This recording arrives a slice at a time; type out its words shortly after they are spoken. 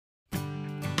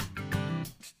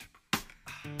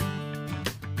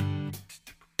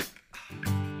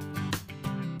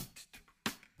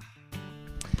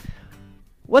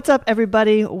What's up,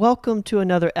 everybody? Welcome to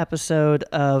another episode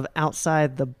of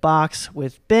Outside the Box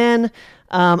with Ben.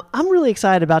 I'm really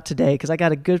excited about today because I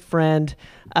got a good friend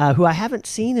who I haven't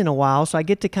seen in a while, so I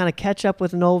get to kind of catch up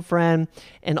with an old friend.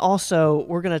 And also,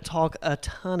 we're going to talk a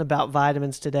ton about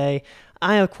vitamins today.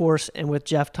 I, of course, am with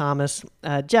Jeff Thomas.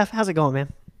 Jeff, how's it going,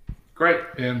 man? Great,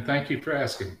 and thank you for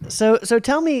asking. So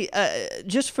tell me,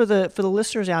 just for the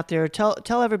listeners out there,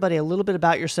 tell everybody a little bit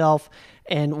about yourself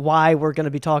and why we're going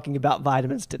to be talking about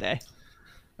vitamins today.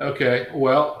 Okay,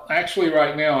 well, actually,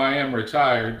 right now I am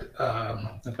retired,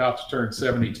 about to turn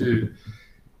 72,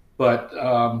 but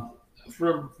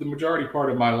for the majority part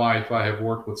of my life, I have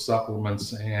worked with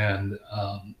supplements and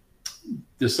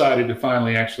decided to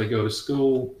finally actually go to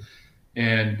school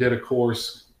and did a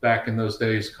course back in those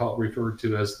days referred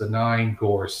to as the NINE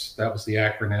course. That was the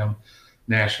acronym,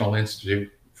 National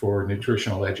Institute for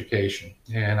Nutritional Education.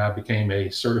 And I became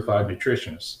a certified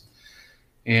nutritionist.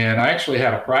 And I actually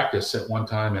had a practice at one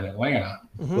time in Atlanta,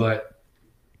 Mm-hmm. but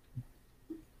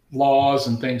laws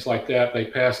and things like that, they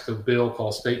passed a bill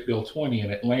called State Bill 20 in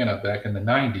Atlanta back in the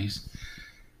 90s,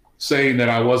 saying that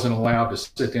I wasn't allowed to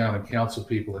sit down and counsel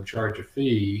people and charge a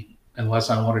fee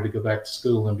unless I wanted to go back to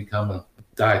school and become a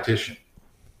dietitian.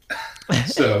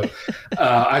 So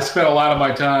I spent a lot of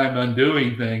my time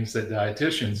undoing things that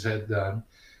dietitians had done.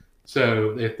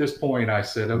 So at this point, I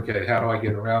said, okay, how do I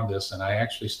get around this? And I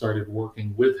actually started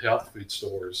working with health food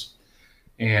stores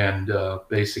and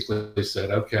basically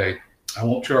said, okay, I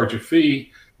won't charge a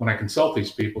fee when I consult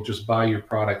these people, just buy your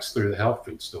products through the health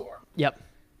food store. Yep.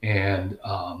 And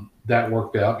that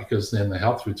worked out because then the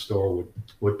health food store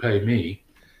would pay me.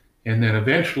 And then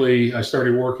eventually I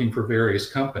started working for various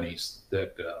companies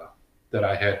that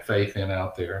I had faith in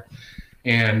out there.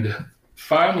 And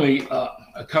finally,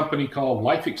 a company called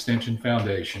Life Extension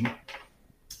Foundation.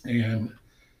 And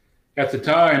at the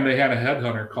time, they had a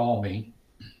headhunter call me,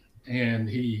 and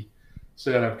he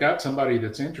said, I've got somebody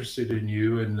that's interested in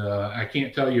you, and I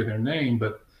can't tell you their name,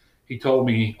 but he told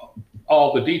me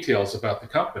all the details about the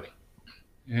company.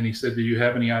 And he said, do you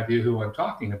have any idea who I'm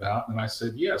talking about? And I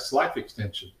said, yes, Life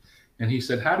Extension. And he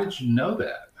said, how did you know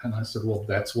that? And I said, well,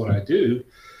 that's what I do.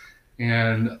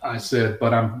 And I said,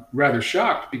 but I'm rather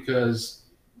shocked because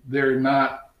they're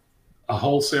not a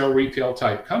wholesale retail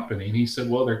type company. And he said,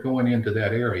 well, they're going into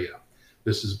that area.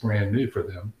 This is brand new for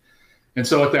them. And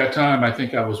so at that time, I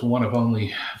think I was one of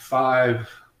only 5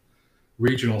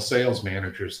 regional sales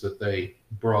managers that they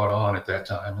brought on at that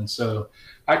time. And so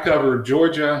I covered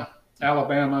Georgia,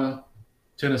 Alabama,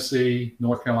 Tennessee,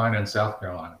 North Carolina, and South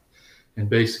Carolina, and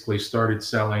basically started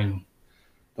selling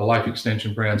the Life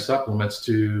Extension brand supplements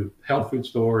to health food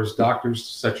stores, doctors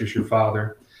such as your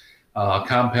father,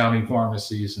 compounding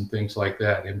pharmacies, and things like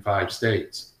that in 5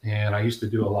 states. And I used to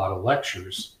do a lot of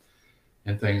lectures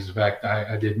and things. In fact,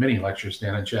 I did many lectures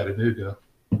down in Chattanooga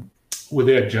with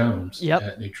Ed Jones Yep.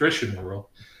 at Nutrition World.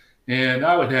 And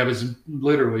I would have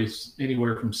literally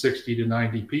anywhere from 60 to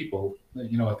 90 people,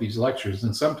 at these lectures,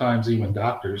 and sometimes even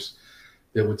doctors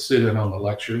that would sit in on the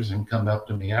lectures and come up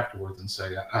to me afterwards and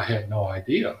say, I had no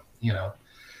idea.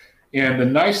 And the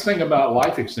nice thing about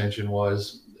Life Extension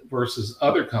was, versus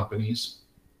other companies,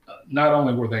 not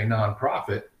only were they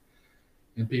nonprofit,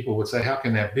 and people would say, how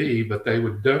can that be? But they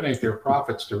would donate their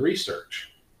profits to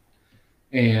research.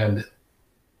 And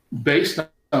based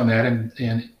on that, and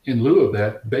in lieu of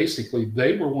that, basically,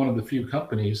 they were one of the few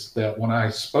companies that when I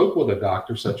spoke with a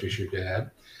doctor, such as your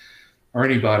dad, or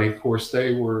anybody, of course,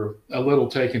 they were a little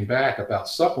taken back about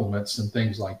supplements and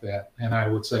things like that. And I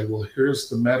would say, well, here's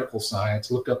the medical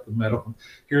science, look up the medical,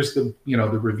 here's the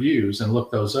reviews and look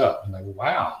those up. And they go,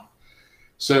 wow.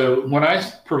 So when I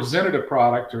presented a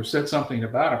product or said something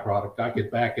about a product, I could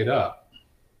back it up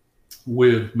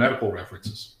with medical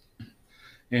references.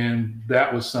 And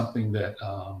that was something that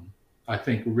I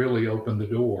think really opened the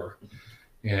door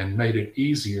and made it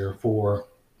easier for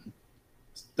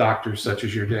doctors such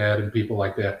as your dad and people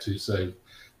like that to say,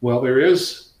 well, there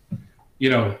is,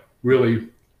 really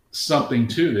something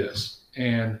to this.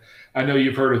 And I know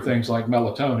you've heard of things like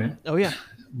melatonin, Oh yeah.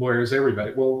 whereas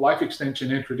everybody, well, Life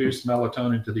Extension introduced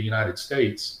melatonin to the United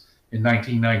States in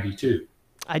 1992.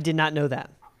 I did not know that.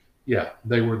 Yeah,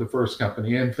 they were the first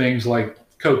company. And things like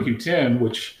CoQ10,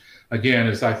 which again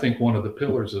is, I think, one of the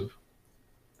pillars of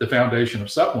the foundation of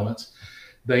supplements,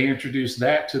 they introduced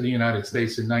that to the United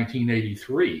States in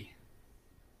 1983.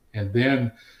 And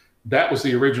then that was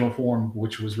the original form,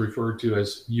 which was referred to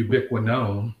as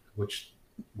ubiquinone, which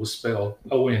was spelled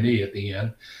O-N-E at the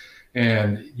end.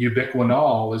 And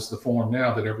ubiquinol is the form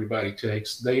now that everybody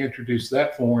takes. They introduced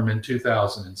that form in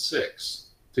 2006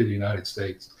 to the United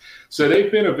States. So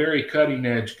they've been a very cutting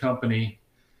edge company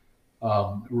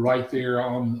right there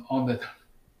on the,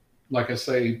 like I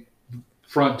say,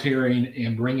 frontiering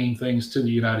and bringing things to the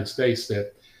United States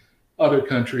that other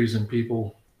countries and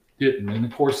people didn't. And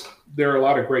of course, there are a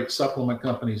lot of great supplement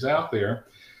companies out there,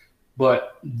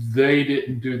 but they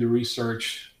didn't do the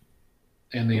research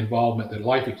and the involvement that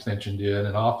Life Extension did.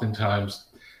 And oftentimes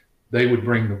they would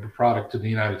bring the product to the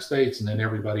United States, and then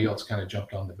everybody else kind of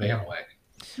jumped on the bandwagon.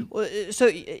 Well, so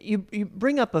you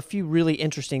bring up a few really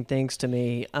interesting things to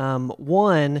me.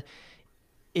 One,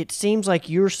 it seems like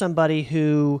you're somebody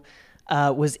who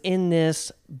was in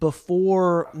this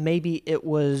before maybe it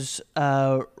was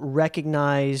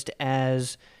recognized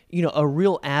as, you know, a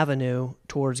real avenue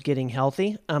towards getting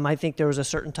healthy. I think there was a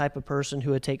certain type of person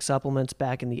who would take supplements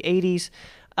back in the 80s.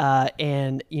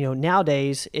 And, you know,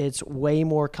 nowadays it's way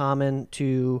more common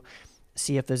to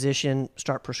see a physician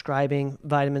start prescribing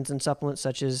vitamins and supplements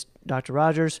such as Dr.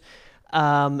 Rogers.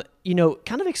 You know,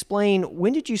 kind of explain,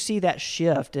 when did you see that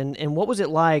shift, and what was it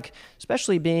like,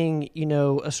 especially being, you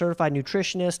know, a certified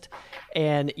nutritionist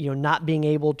and, you know, not being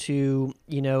able to,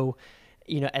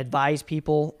 advise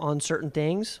people on certain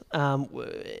things.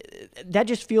 That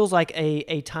just feels like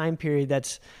a time period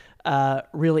that's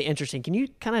really interesting. Can you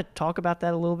kind of talk about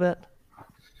that a little bit?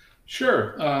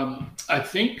 Sure. I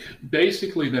think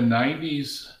basically the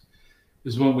 90s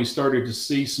is when we started to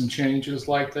see some changes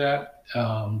like that.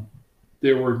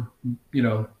 There were,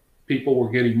 people were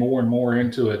getting more and more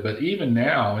into it. But even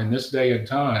now, in this day and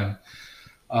time,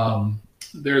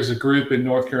 there's a group in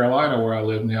North Carolina where I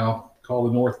live now called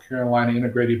the North Carolina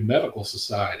Integrative Medical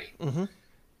Society. Mm-hmm.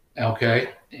 Okay.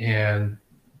 And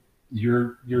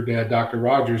your dad, Dr.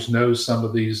 Rogers, knows some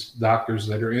of these doctors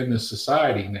that are in this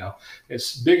society now.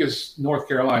 As big as North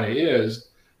Carolina is,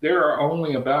 there are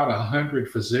only about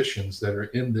 100 physicians that are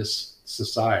in this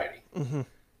society. Mm-hmm.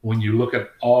 When you look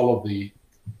at all of the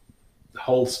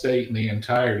whole state and the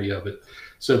entirety of it.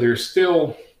 So there's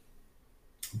still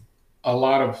a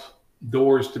lot of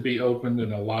doors to be opened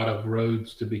and a lot of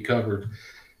roads to be covered,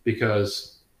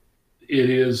 because it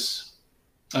is,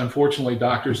 unfortunately,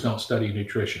 doctors don't study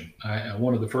nutrition.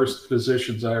 One of the first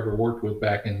physicians I ever worked with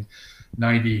back in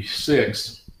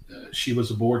 96, she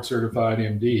was a board certified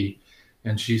MD.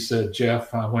 And she said,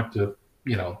 Jeff, I went to,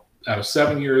 out of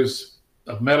 7 years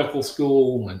of medical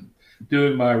school and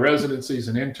doing my residencies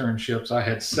and internships, I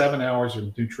had 7 hours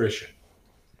of nutrition.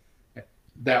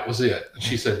 That was it.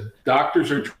 She said,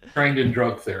 doctors are trained in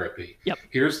drug therapy. Yep.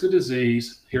 Here's the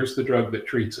disease. Here's the drug that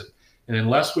treats it. And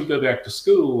unless we go back to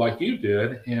school like you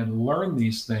did and learn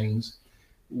these things,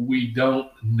 we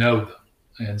don't know them.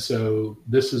 And so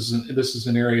this is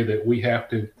an area that we have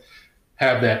to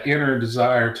have that inner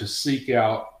desire to seek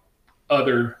out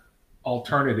other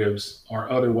alternatives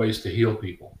or other ways to heal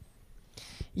people.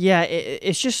 Yeah,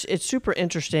 it's super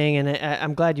interesting, and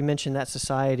I'm glad you mentioned that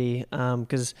society,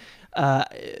 because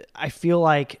I feel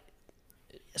like,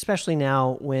 especially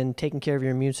now when taking care of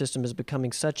your immune system is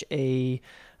becoming such a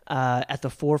at the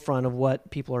forefront of what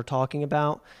people are talking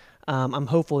about, I'm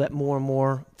hopeful that more and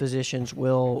more physicians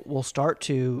will start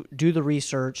to do the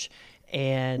research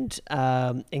and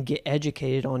get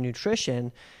educated on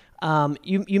nutrition.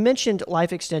 You mentioned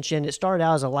Life Extension. It started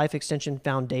out as a Life Extension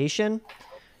Foundation,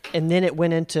 and then it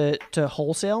went into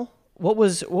wholesale. What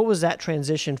was that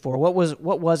transition for? What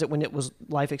was it when it was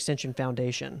Life Extension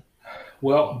Foundation?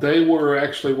 Well, they were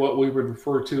actually what we would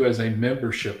refer to as a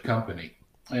membership company.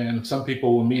 And some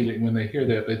people immediately, when they hear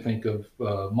that, they think of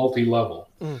multi-level.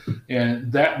 Mm.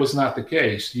 And that was not the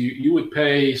case. You would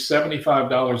pay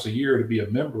 $75 a year to be a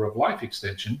member of Life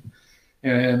Extension.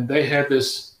 And they had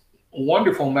this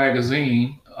wonderful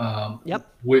magazine,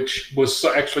 which was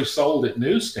actually sold at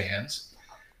newsstands.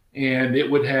 And it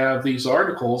would have these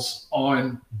articles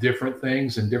on different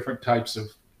things and different types of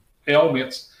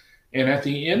ailments. And at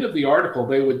the end of the article,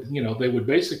 they would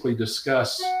basically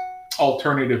discuss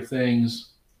alternative things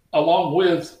along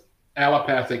with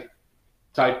allopathic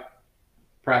type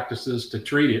practices to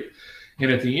treat it.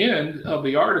 And at the end of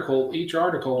the article, each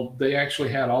article, they actually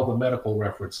had all the medical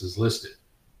references listed.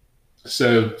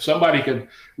 So somebody could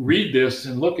read this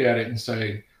and look at it and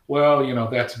say, well,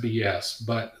 that's BS.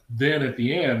 But then at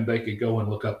the end, they could go and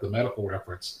look up the medical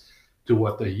reference to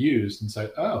what they used and say,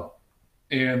 oh.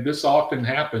 And this often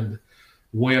happened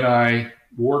when I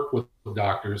worked with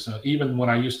doctors. Even when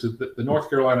I used to, the North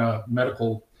Carolina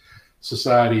Medical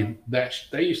Society, that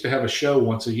they used to have a show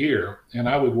once a year, and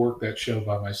I would work that show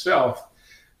by myself,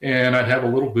 and I'd have a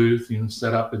little booth and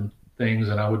set up and things,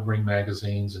 and I would bring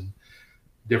magazines and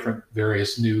different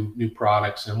various new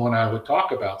products. And when I would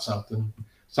talk about something,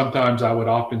 sometimes I would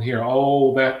often hear,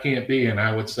 oh, that can't be. And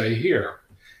I would say,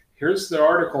 here's the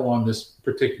article on this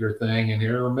particular thing, and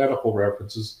here are medical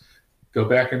references. go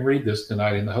back and read this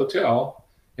tonight in the hotel,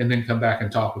 and then come back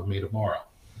and talk with me tomorrow.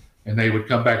 And they would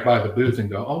come back by the booth and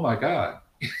go, oh my God.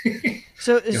 I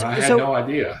had no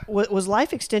idea. Was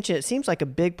Life Extension, it seems like a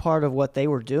big part of what they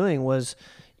were doing was,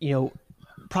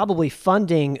 probably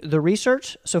funding the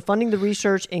research. So funding the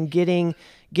research and getting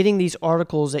these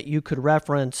articles that you could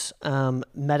reference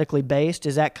medically based.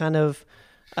 Is that kind of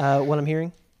what I'm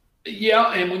hearing?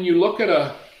 Yeah. And when you look at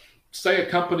a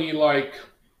company like,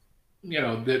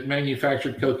 that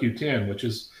manufactured CoQ10, which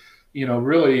is,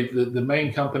 really the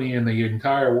main company in the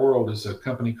entire world is a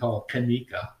company called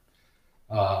Kanika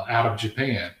out of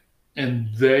Japan. And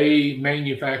they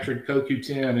manufactured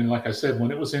CoQ10. And like I said, when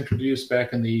it was introduced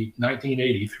back in the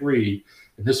 1983,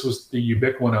 and this was the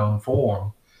ubiquinone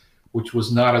form, which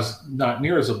was not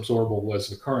near as absorbable as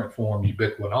the current form,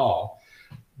 ubiquinol.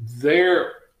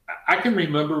 I can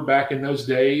remember back in those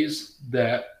days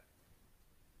that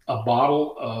a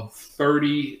bottle of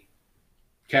 30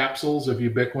 capsules of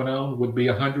ubiquinone would be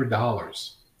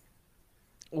 $100.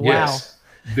 Wow. Yes,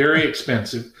 very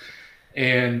expensive.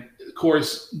 And of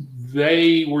course,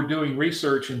 they were doing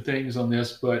research and things on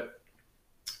this, but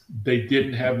they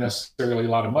didn't have necessarily a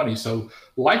lot of money. So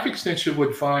Life Extension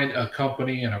would find a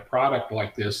company and a product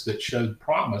like this that showed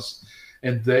promise,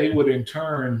 and they would in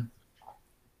turn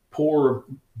pour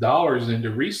dollars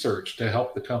into research to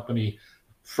help the company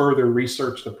further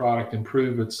research the product,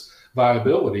 improve its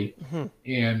viability. Mm-hmm.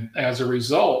 And as a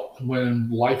result, when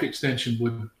Life Extension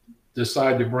would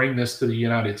decide to bring this to the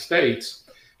United States,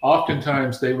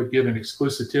 oftentimes they would give an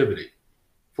exclusivity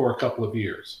for a couple of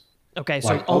years. Okay,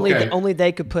 so only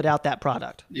they could put out that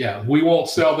product. Yeah, we won't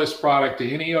sell this product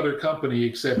to any other company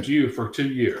except you for 2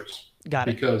 years. Got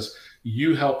it. Because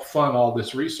you helped fund all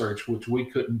this research, which we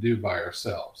couldn't do by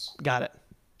ourselves. Got it.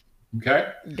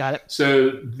 Okay? Got it.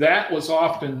 So that was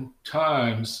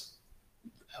oftentimes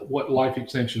what Life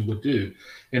Extension would do.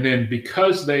 And then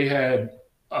because they had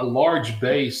a large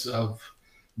base of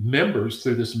members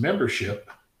through this membership,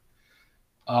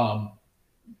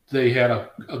 they had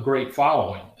a great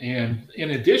following. And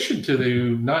in addition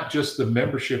to not just the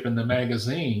membership in the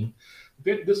magazine,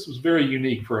 this was very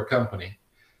unique for a company.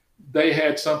 They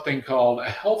had something called a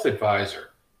health advisor.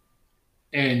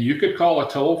 And you could call a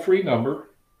toll-free number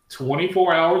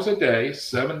 24 hours a day,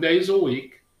 7 days a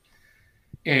week.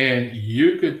 And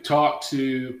you could talk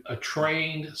to a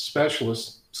trained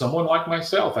specialist, someone like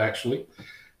myself, actually,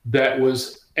 that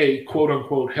was a quote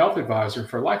unquote health advisor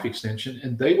for Life Extension.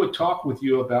 And they would talk with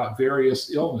you about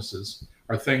various illnesses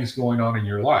or things going on in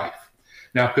your life.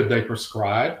 Now, could they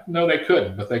prescribe? No, they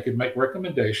couldn't, but they could make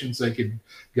recommendations. They could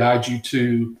guide you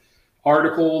to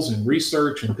articles and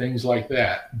research and things like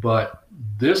that. But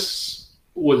this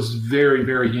was very,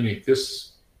 very unique.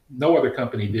 No other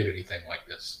company did anything like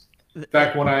this. In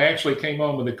fact, when I actually came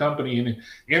on with the company and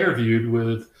interviewed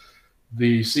with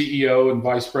the CEO and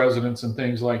vice presidents and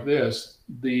things like this,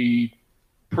 the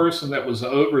person that was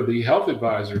over the health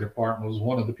advisor department was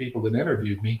one of the people that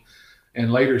interviewed me.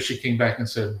 And later she came back and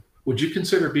said, would you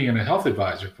consider being a health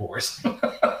advisor for us?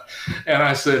 And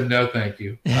I said, no, thank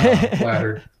you. I'm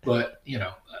flattered. But,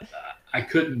 I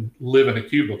couldn't live in a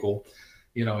cubicle,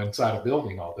 inside a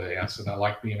building all day. I said, I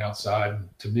like being outside. And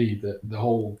to me, the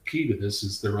whole key to this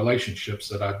is the relationships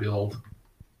that I build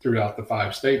throughout the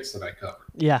 5 states that I cover.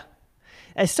 Yeah.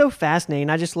 It's so fascinating.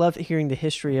 I just love hearing the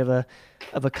history of a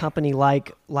company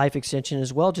like Life Extension,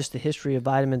 as well, just the history of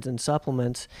vitamins and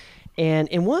supplements.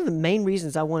 And one of the main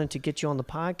reasons I wanted to get you on the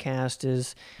podcast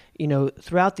is,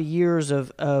 throughout the years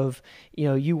of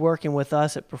you working with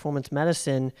us at Performance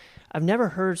Medicine, I've never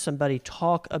heard somebody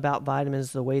talk about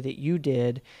vitamins the way that you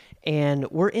did. And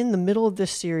we're in the middle of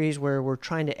this series where we're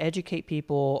trying to educate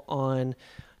people on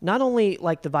not only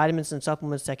like the vitamins and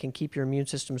supplements that can keep your immune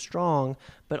system strong,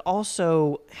 but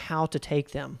also how to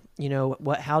take them,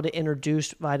 how to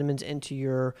introduce vitamins into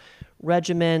your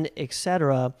regimen,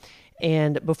 etc.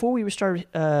 And before we started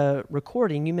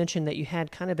recording, you mentioned that you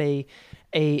had kind of a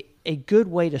good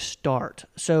way to start.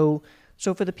 So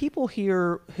for the people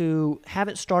here who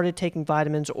haven't started taking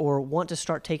vitamins or want to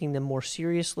start taking them more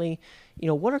seriously,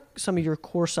 what are some of your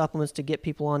core supplements to get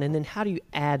people on, and then how do you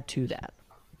add to that?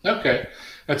 Okay,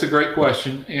 that's a great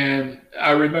question. And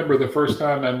I remember the first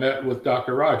time I met with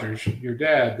Dr. Rogers, your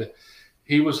dad, that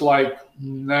he was like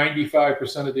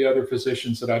 95% of the other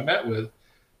physicians that I met with.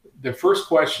 The first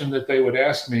question that they would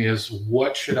ask me is,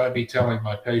 what should I be telling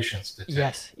my patients to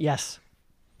take? Yes.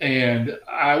 And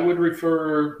I would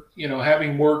refer,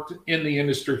 having worked in the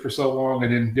industry for so long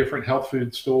and in different health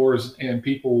food stores, and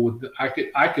people I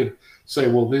could say,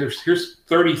 well, here's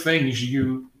 30 things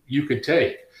you could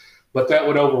take. But that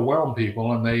would overwhelm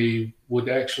people, and they would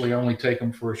actually only take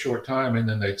them for a short time, and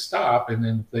then they'd stop, and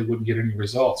then they wouldn't get any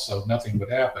results, so nothing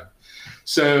would happen.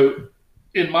 So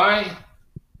in my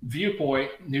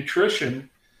viewpoint, nutrition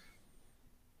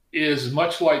is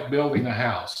much like building a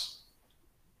house.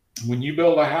 When you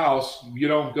build a house, you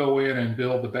don't go in and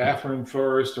build the bathroom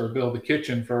first or build the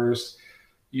kitchen first.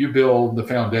 You build the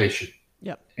foundation.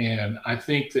 Yep. And I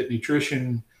think that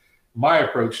nutrition, my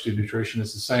approach to nutrition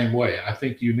is the same way. I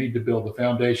think you need to build the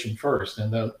foundation first.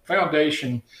 And the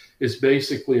foundation is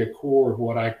basically a core of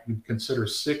what I would consider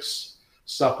 6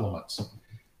 supplements.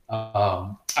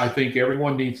 I think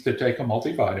everyone needs to take a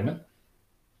multivitamin.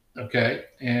 Okay.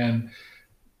 And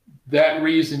that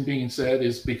reason being said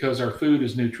is because our food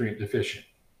is nutrient deficient.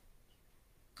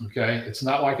 Okay. It's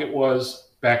not like it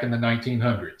was back in the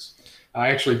 1900s. I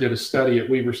actually did a study at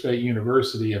Weber State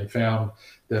University and found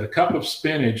that a cup of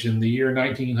spinach in the year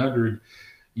 1900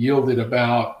 yielded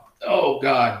about,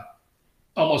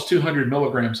 almost 200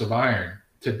 milligrams of iron.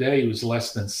 Today it was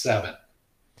less than 7.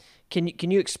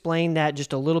 Can you explain that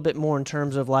just a little bit more in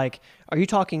terms of, like, are you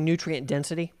talking nutrient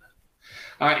density?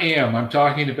 I am. I'm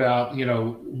talking about,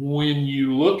 when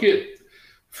you look at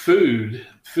food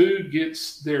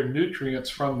gets their nutrients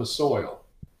from the soil,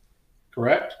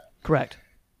 correct? Correct.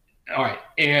 All right.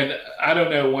 And I don't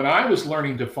know, when I was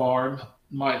learning to farm,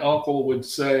 my uncle would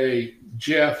say,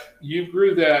 Jeff, you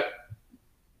grew that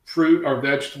fruit or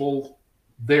vegetable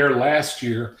there last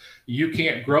year. You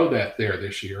can't grow that there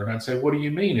this year. And I'd say, what do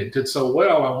you mean? It did so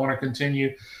well. I want to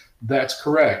continue. That's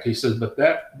correct. He says, but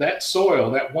that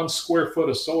soil, that 1 square foot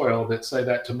of soil that, say,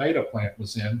 that tomato plant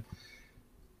was in,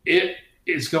 it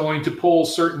is going to pull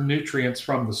certain nutrients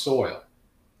from the soil.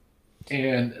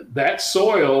 And that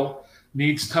soil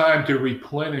needs time to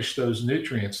replenish those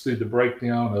nutrients through the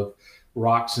breakdown of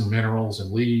rocks and minerals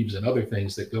and leaves and other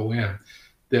things that go in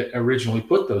that originally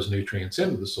put those nutrients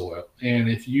into the soil. And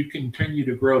if you continue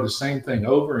to grow the same thing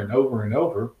over and over and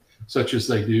over, such as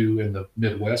they do in the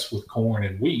Midwest with corn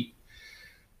and wheat,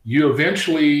 you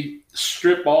eventually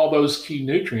strip all those key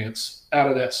nutrients out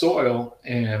of that soil,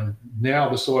 and now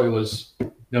the soil is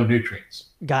no nutrients.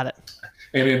 Got it.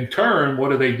 And in turn, what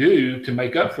do they do to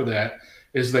make up for that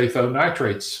is they throw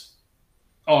nitrates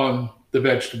on the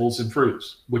vegetables and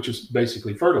fruits, which is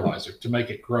basically fertilizer to make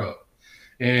it grow.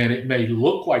 And it may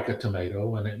look like a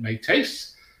tomato and it may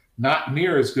taste not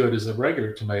near as good as a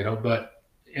regular tomato, but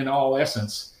in all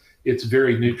essence, it's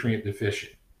very nutrient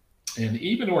deficient. And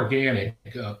even organic,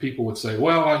 people would say,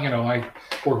 well,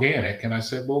 organic. And I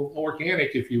said, well,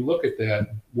 organic, if you look at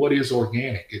that, what is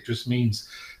organic? It just means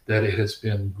that it has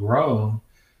been grown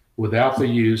without the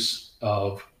use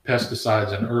of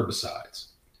pesticides and herbicides.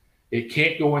 It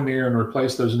can't go in there and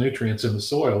replace those nutrients in the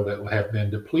soil that have been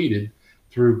depleted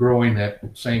through growing that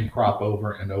same crop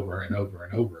over and over and over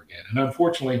and over again. And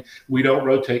unfortunately, we don't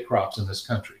rotate crops in this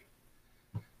country.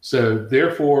 So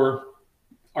therefore,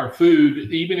 our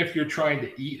food, even if you're trying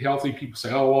to eat healthy, people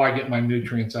say, oh, well, I get my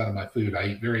nutrients out of my food. I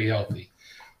eat very healthy.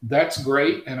 That's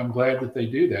great, and I'm glad that they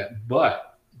do that.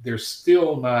 But they're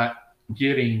still not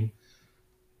getting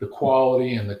the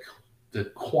quality and the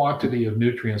quantity of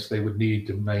nutrients they would need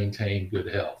to maintain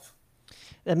good health.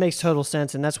 That makes total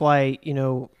sense, and that's why,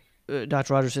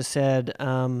 Dr. Rogers has said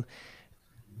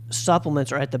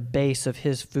supplements are at the base of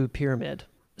his food pyramid.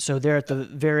 So they're at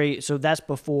the so that's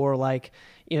before, like,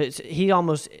 he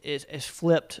almost is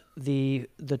flipped the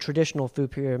traditional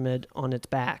food pyramid on its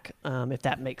back, if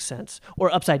that makes sense,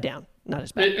 or upside down, not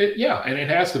its back. Yeah, and it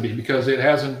has to be because it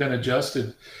hasn't been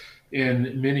adjusted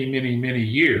in many, many, many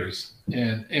years.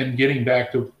 And getting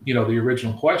back to, the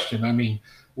original question, I mean,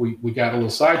 we got a little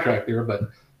sidetracked there, but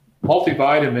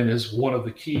multivitamin is one of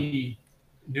the key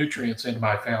nutrients in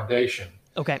my foundation.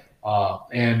 Okay.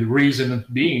 And the reason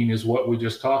being is what we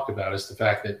just talked about, is the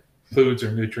fact that foods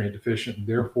are nutrient deficient, and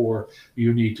therefore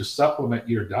you need to supplement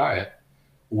your diet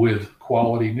with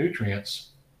quality nutrients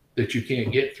that you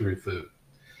can't get through food.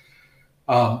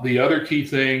 The other key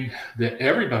thing that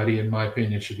everybody, in my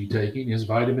opinion, should be taking is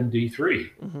vitamin D3.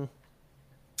 Mm-hmm.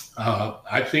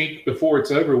 I think before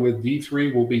it's over with,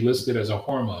 D3 will be listed as a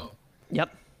hormone.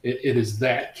 Yep. It is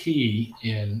that key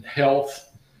in health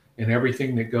and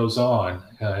everything that goes on.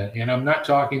 And I'm not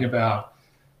talking about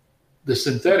the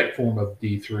synthetic form of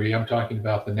D3. I'm talking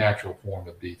about the natural form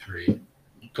of D3,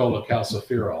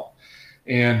 cholecalciferol.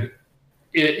 And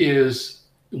it is,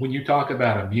 when you talk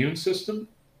about immune system,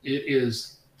 it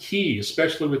is key,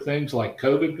 especially with things like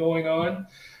COVID going on.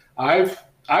 I've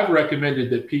recommended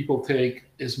that people take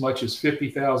as much as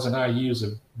 50,000 IUs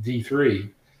of D3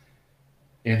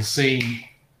 and seen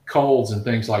colds and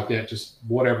things like that, just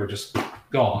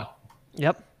gone.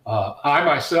 Yep. I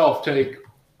myself take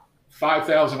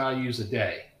 5,000 IUs a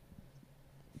day.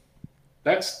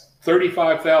 That's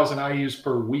 35,000 IUs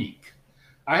per week.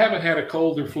 I haven't had a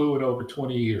cold or flu in over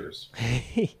 20 years.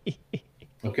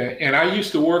 Okay. And I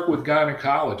used to work with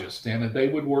gynecologists, and they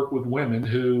would work with women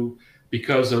who,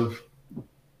 because of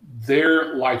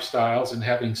their lifestyles and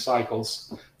having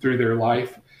cycles through their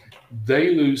life,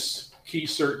 they lose key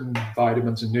certain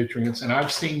vitamins and nutrients. And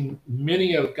I've seen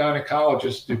many of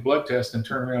gynecologists do blood tests and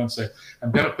turn around and say,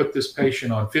 I'm going to put this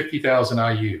patient on 50,000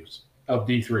 IUs of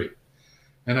D3.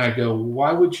 And I go,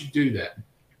 why would you do that?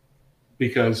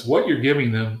 Because what you're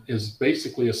giving them is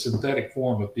basically a synthetic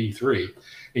form of D3.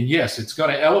 And yes, it's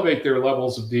going to elevate their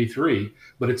levels of D3,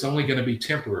 but it's only going to be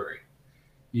temporary.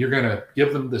 You're going to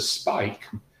give them the spike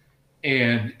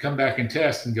and come back and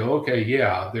test and go, okay,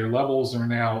 yeah, their levels are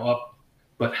now up,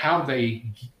 but how do they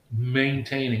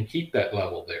maintain and keep that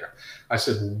level there? I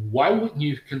said, why wouldn't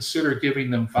you consider giving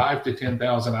them 5,000 to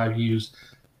 10,000 IUs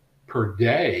per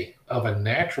day of a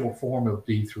natural form of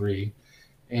D3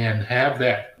 and have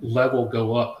that level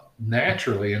go up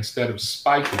naturally instead of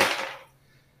spiking?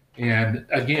 And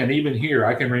again, even here,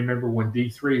 I can remember when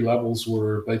D3 levels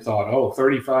were, they thought,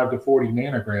 35 to 40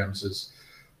 nanograms is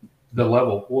the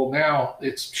level. Well, now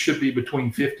it should be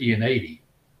between 50 and 80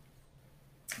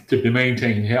 to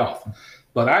maintain health.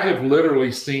 But I have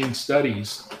literally seen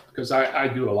studies, because I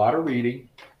do a lot of reading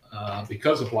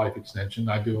because of life extension.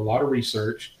 I do a lot of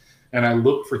research and I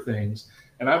look for things.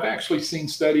 And I've actually seen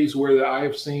studies where I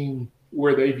have seen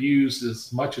where they've used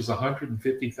as much as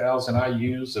 150,000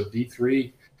 IUs of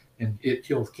D3, and it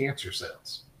kills cancer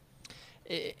cells.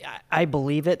 I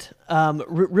believe it.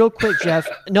 Real quick, Jeff.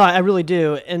 No, I really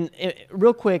do. And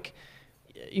real quick,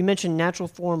 you mentioned natural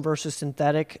form versus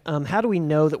synthetic. How do we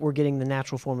know that we're getting the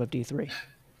natural form of D3?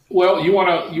 Well, you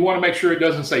want to make sure it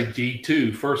doesn't say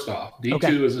D2 first off.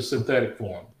 D2 is a synthetic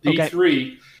form.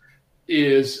 D3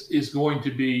 is going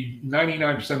to be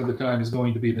 99% of the time is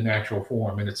going to be the natural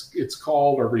form, and it's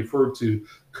called or referred to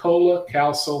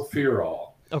cholecalciferol.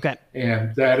 Okay.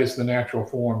 And that is the natural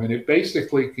form. And it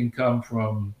basically can come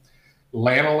from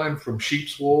lanolin, from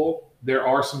sheep's wool. There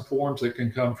are some forms that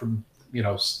can come from,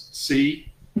 sea,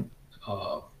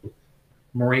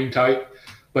 marine type,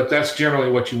 but that's generally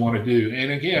what you want to do.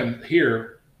 And again,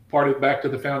 here, back to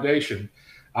the foundation,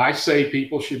 I say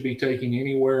people should be taking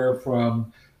anywhere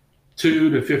from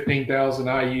 2,000 to 15,000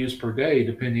 IUs per day,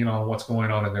 depending on what's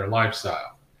going on in their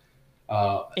lifestyle.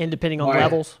 And depending on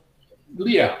levels?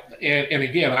 Yeah. And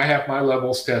again, I have my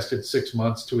levels tested 6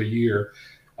 months to a year.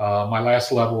 My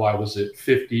last level, I was at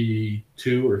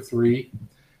 52 or 3.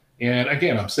 And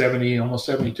again, I'm 70, almost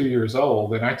 72 years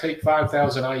old, and I take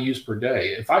 5,000 IUs per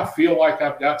day. If I feel like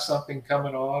I've got something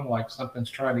coming on, like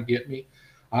something's trying to get me,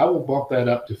 I will bump that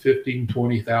up to 15,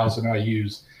 20,000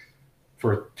 IUs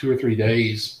for 2 or 3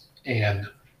 days, and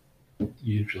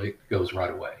usually it goes right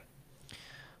away.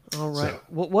 All right. So,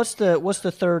 what's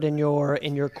the third in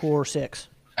your core 6?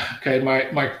 Okay,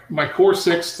 my core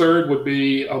 6 third would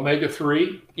be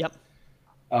omega-3. Yep.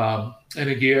 And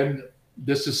again,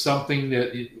 this is something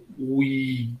that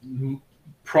we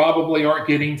probably aren't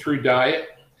getting through diet.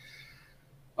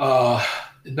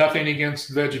 Nothing against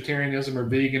vegetarianism or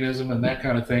veganism and that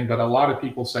kind of thing, but a lot of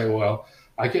people say, well,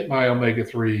 I get my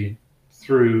omega-3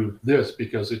 through this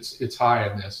because it's high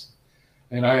in this.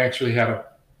 And I actually had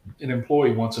an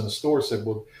employee once in a store said,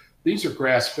 well, these are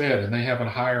grass-fed and they have a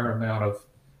higher amount of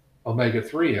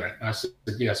omega-3 in it. And I said,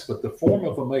 yes, but the form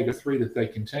of omega-3 that they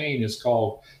contain is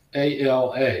called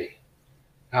ALA,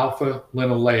 alpha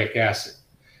linoleic acid.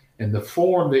 And the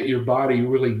form that your body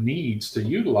really needs to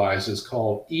utilize is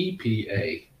called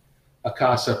EPA,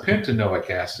 eicosapentaenoic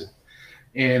acid.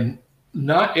 And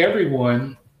not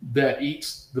everyone that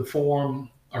eats the form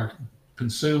or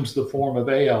consumes the form of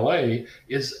ALA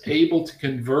is able to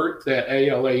convert that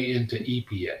ALA into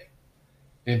EPA.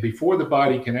 And before the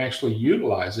body can actually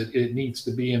utilize it, it needs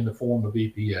to be in the form of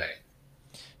EPA.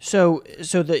 So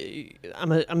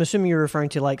I'm assuming you're referring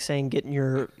to like saying getting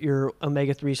your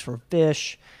omega-3s from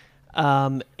fish,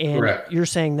 and correct. You're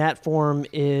saying that form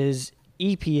is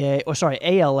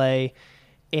ALA,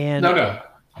 and no,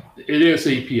 it is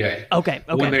EPA. Okay.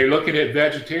 When they're looking at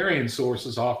vegetarian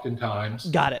sources, oftentimes,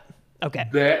 got it. Okay,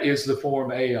 that is the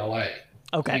form ALA.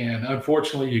 Okay, and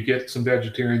unfortunately, you get some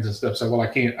vegetarians and stuff say, "Well,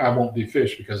 I won't do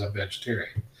fish because I'm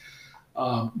vegetarian."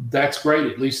 That's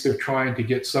great. At least they're trying to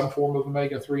get some form of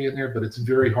omega-3 in there, but it's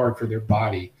very hard for their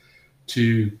body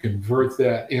to convert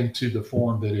that into the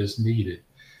form that is needed.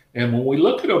 And when we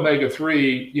look at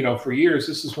omega-3, for years,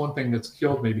 this is one thing that's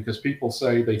killed me because people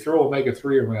say they throw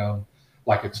omega-3 around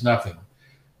like it's nothing.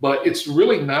 But it's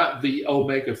really not the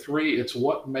omega-3. It's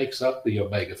what makes up the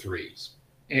omega-3s.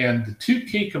 And the two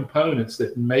key components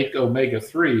that make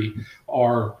omega-3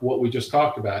 are what we just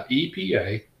talked about,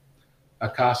 EPA,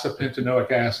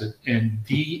 eicosapentaenoic acid, and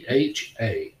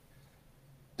DHA,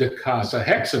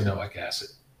 docosahexaenoic acid.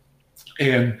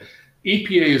 And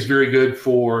EPA is very good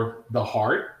for the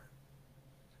heart,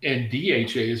 and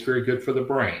DHA is very good for the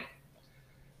brain.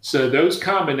 So those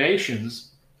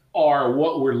combinations are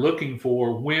what we're looking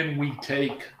for when we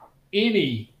take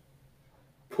any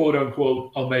quote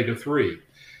unquote omega-3.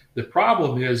 The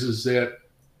problem is that,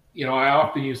 I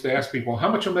often used to ask people,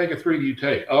 how much omega-3 do you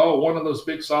take? Oh, one of those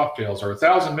big soft gels, or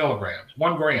 1,000 milligrams,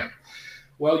 1 gram.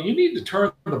 Well, you need to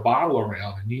turn the bottle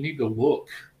around and you need to look.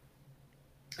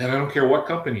 And I don't care what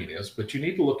company it is, but you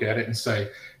need to look at it and say,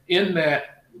 in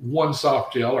that one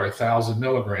soft gel or 1,000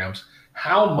 milligrams,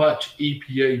 how much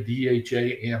EPA,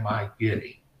 DHA am I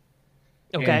getting?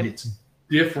 Okay. And it's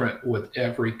different with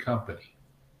every company.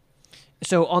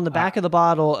 So on the back of the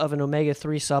bottle of an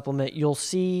omega-3 supplement, you'll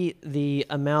see the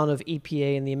amount of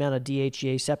EPA and the amount of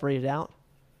DHA separated out?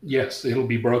 Yes, it'll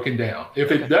be broken down.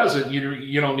 If it doesn't,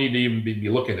 you don't need to even be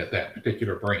looking at that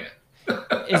particular brand.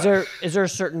 Is there a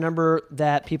certain number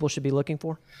that people should be looking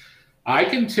for? I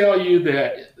can tell you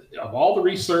that of all the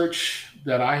research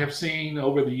that I have seen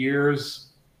over the years,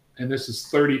 and this is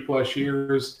 30 plus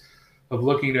years of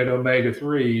looking at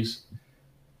omega-3s,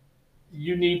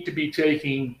 you need to be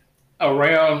taking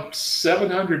around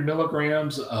 700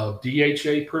 milligrams of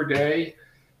DHA per day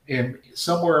and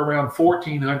somewhere around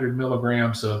 1,400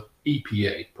 milligrams of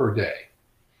EPA per day.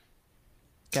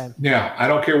 Okay. Now, I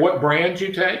don't care what brand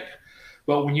you take,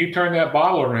 but when you turn that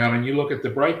bottle around and you look at the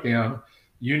breakdown,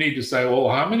 you need to say, well,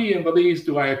 how many of these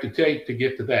do I have to take to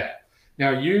get to that?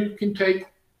 Now, you can take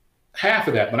half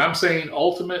of that, but I'm saying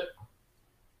ultimate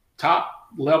top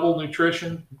level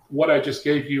nutrition, what I just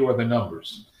gave you are the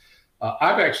numbers.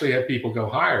 I've actually had people go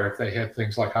higher if they had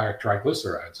things like higher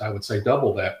triglycerides. I would say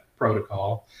double that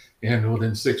protocol, and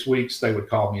within 6 weeks, they would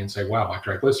call me and say, wow, my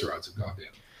triglycerides have gone down.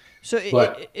 So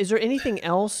is there anything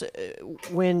else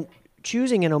when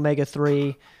choosing an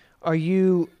omega-3,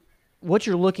 what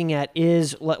you're looking at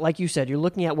is, like you said, you're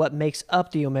looking at what makes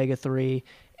up the omega-3,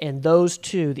 and those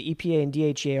two, the EPA and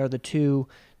DHA, are the two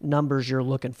numbers you're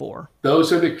looking for.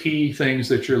 Those are the key things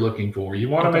that you're looking for. You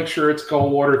want to make sure it's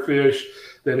cold water fish,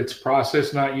 that it's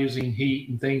processed not using heat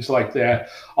and things like that.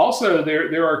 Also,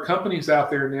 there are companies out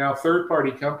there now,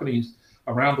 third-party companies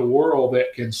around the world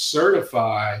that can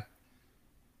certify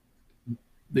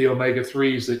the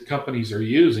omega-3s that companies are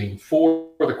using for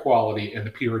the quality and the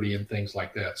purity and things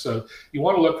like that. So you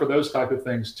want to look for those type of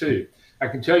things too. I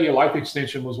can tell you Life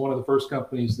Extension was one of the first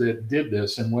companies that did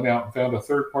this and went out and found a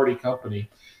third-party company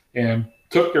and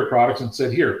took their products and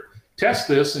said, here, test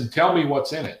this and tell me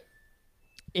what's in it.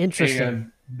 Interesting.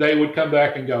 And they would come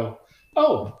back and go,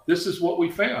 oh, this is what we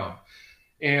found.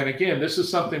 And again, this is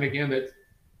something, again, that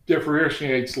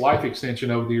differentiates Life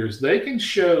Extension over the years. They can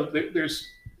show that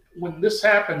when this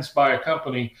happens by a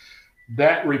company,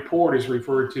 that report is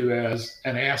referred to as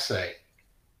an assay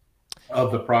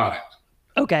of the product.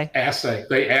 Okay. Assay.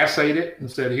 They assayed it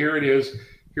and said, here it is.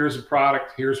 Here's a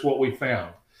product. Here's what we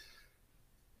found.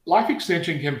 Life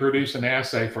Extension can produce an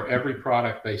assay for every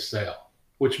product they sell,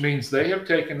 which means they have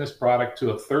taken this product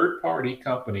to a third-party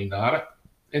company, not an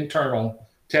internal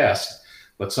test,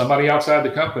 but somebody outside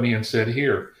the company, and said,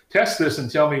 here, test this and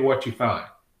tell me what you find.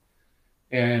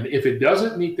 And if it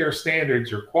doesn't meet their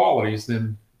standards or qualities,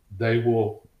 then they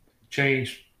will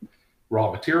change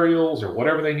raw materials or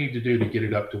whatever they need to do to get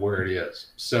it up to where it is.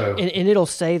 So, and it'll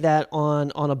say that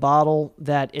on a bottle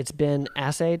that it's been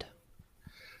assayed?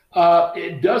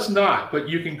 It does not, but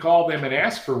you can call them and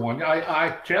ask for one.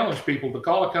 I challenge people to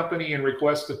call a company and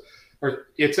request or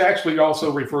it's actually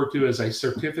also referred to as a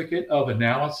certificate of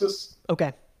analysis.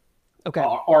 Okay.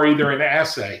 Or either an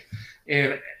assay,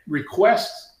 and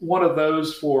request one of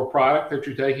those for a product that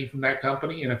you're taking from that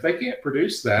company. And if they can't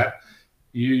produce that,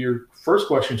 your first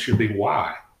question should be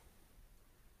why?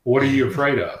 What are you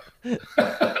afraid of?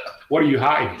 What are you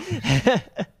hiding?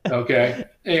 Okay.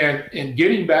 And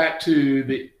getting back to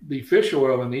the fish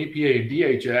oil and the EPA and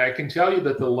DHA, I can tell you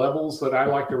that the levels that I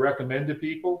like to recommend to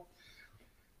people,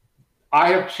 I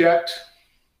have checked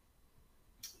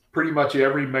pretty much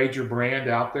every major brand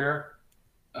out there.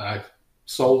 I've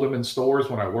sold them in stores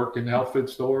when I worked in health food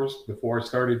stores before I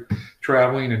started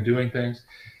traveling and doing things.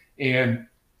 And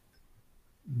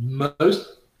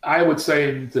I would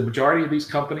say the majority of these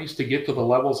companies, to get to the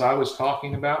levels I was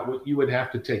talking about, you would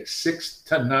have to take 6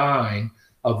 to 9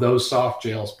 of those soft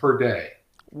gels per day.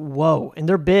 Whoa. And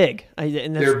they're big.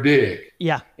 They're big.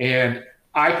 Yeah. And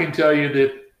I can tell you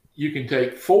that you can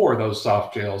take 4 of those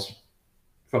soft gels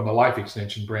from the Life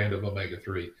Extension brand of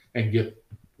omega-3 and get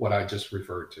what I just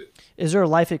referred to. Is there a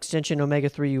Life Extension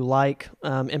omega-3 you like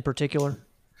in particular?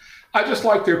 I just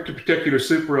like their particular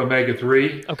super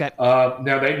omega-3. Okay.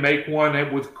 Now they make one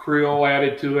with krill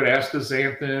added to it,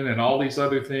 astaxanthin, and all these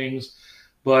other things.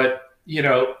 But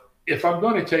if I'm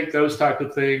going to take those type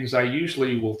of things, I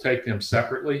usually will take them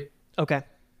separately. Okay.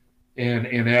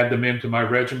 And add them into my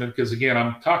regimen, because again,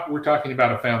 we're talking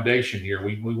about a foundation here.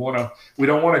 We don't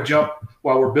want to jump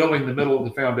while we're building the middle of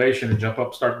the foundation and jump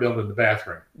up, start building the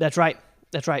bathroom. That's right.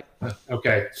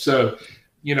 Okay, so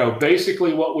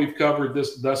basically what we've covered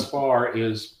thus far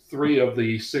is 3 of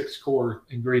the 6 core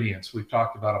ingredients. We've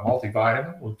talked about a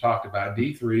multivitamin, we've talked about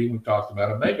D3, we've talked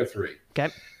about omega-3.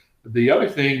 Okay. The other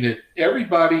thing that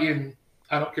everybody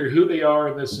I don't care who they are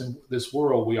in this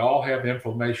world, we all have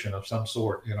inflammation of some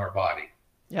sort in our body.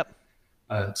 Yep.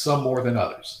 Some more than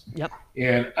others. Yep.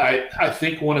 And I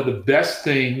think one of the best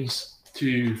things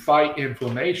to fight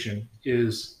inflammation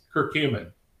is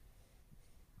curcumin.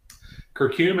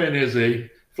 Curcumin is a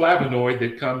flavonoid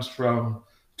that comes from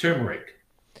turmeric.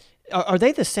 Are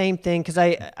they the same thing? Because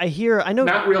I know.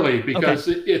 Not really, because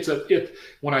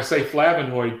when I say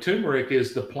flavonoid, turmeric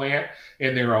is the plant,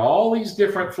 and there are all these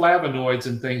different flavonoids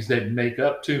and things that make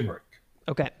up turmeric.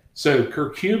 Okay. So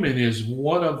curcumin is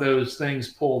one of those things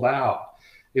pulled out.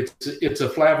 It's a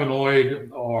flavonoid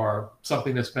or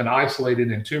something that's been isolated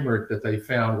in turmeric that they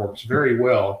found works very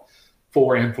well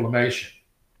for inflammation.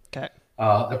 Okay.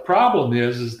 The problem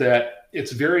is that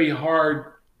it's very hard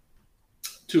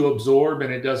to absorb,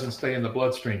 and it doesn't stay in the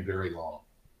bloodstream very long.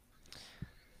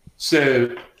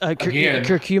 So again,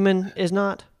 curcumin is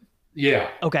not? Yeah.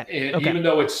 Okay. And even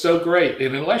though it's so great,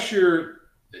 and unless you're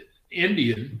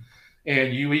Indian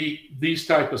and you eat these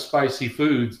type of spicy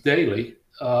foods daily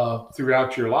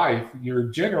throughout your life, you're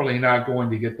generally not going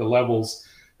to get the levels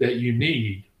that you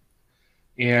need.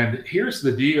 And here's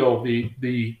the deal: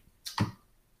 the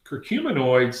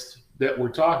curcuminoids that we're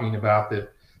talking about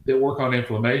that work on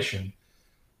inflammation.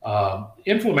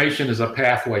 Inflammation is a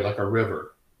pathway like a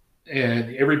river,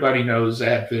 and everybody knows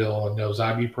Advil and knows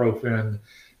ibuprofen,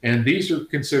 and these are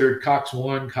considered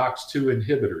COX-1, COX-2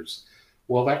 inhibitors.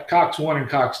 Well, that COX-1 and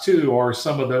COX-2 are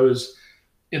some of those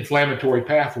inflammatory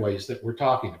pathways that we're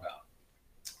talking about.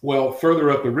 Well, further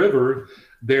up the river,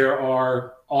 there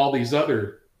are all these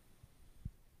other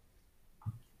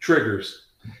triggers,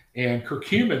 and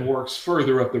curcumin works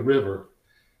further up the river,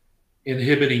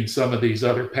 inhibiting some of these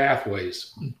other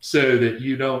pathways, so that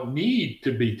you don't need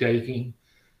to be taking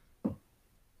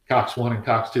COX-1 and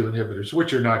COX-2 inhibitors,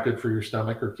 which are not good for your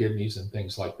stomach or kidneys and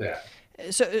things like that.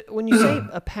 So when you say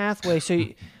a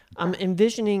pathway, I'm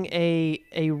envisioning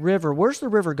a river. Where's the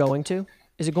river going to?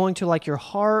 Is it going to like your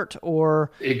heart, or?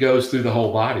 It goes through the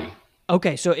whole body.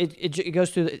 Okay, so it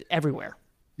goes through everywhere.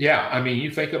 Yeah, I mean,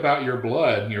 you think about your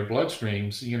blood and your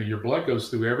bloodstreams. Your blood goes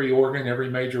through every organ, every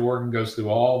major organ goes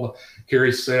through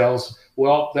carries cells.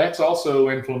 Well, that's also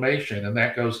inflammation, and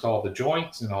that goes to all the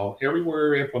joints and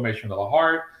everywhere. Inflammation of the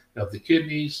heart, of the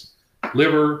kidneys,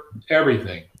 liver,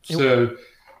 everything. So,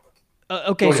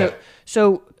 okay,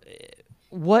 so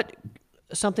what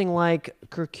something like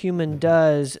curcumin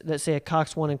does that say a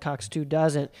COX-1 and COX-2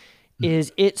 doesn't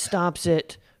is it stops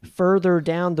it further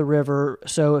down the river.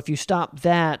 So if you stop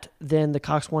that, then the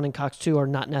COX-1 and COX-2 are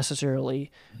not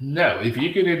necessarily. No, if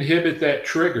you can inhibit that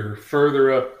trigger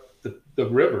further up the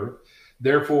river,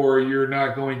 therefore you're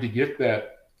not going to get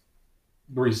that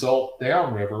result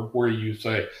downriver where you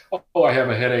say, oh, I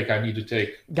have a headache, I need to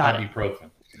take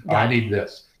ibuprofen, or I need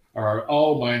this, or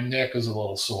oh, my neck is a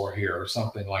little sore here, or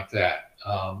something like that.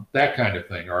 That kind of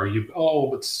thing. Or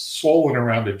it's swollen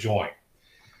around a joint.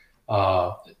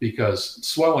 Because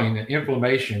swelling and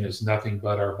inflammation is nothing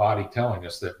but our body telling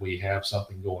us that we have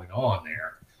something going on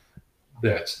there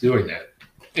that's doing that.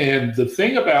 And the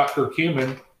thing about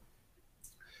curcumin,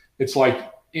 it's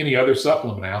like any other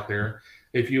supplement out there.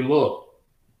 If you look,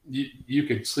 you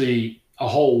can see a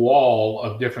whole wall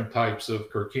of different types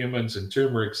of curcumins and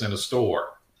turmerics in a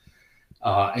store.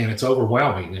 And it's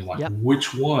overwhelming. And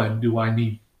which one do I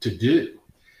need to do?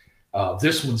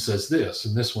 This one says this,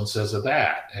 and this one says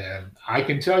that. And I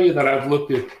can tell you that I've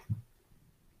looked at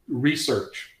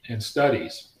research and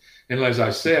studies. And as I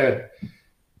said,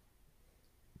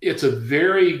 it's a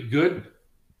very good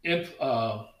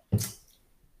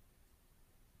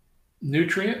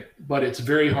nutrient, but it's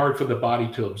very hard for the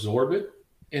body to absorb it.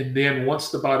 And then once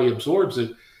the body absorbs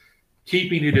it,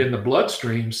 keeping it in the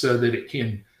bloodstream so that it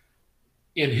can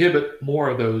inhibit more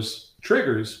of those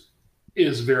triggers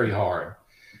is very hard.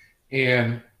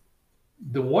 And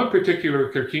the one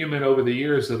particular curcumin over the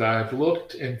years that I've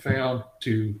looked and found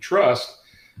to trust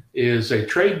is a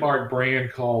trademark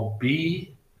brand called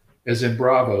as in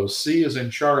Bravo, C as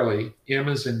in Charlie, M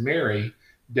as in Mary,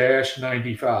 dash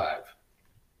 95.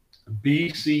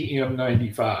 BCM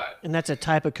 95. And that's a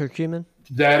type of curcumin?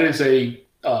 That is A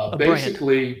brand.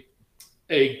 basically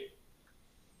a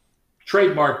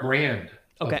trademark brand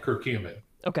of Okay. curcumin.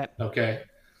 Okay. Okay,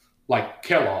 like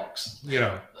Kellogg's,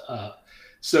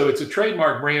 so it's a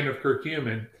trademark brand of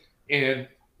curcumin, and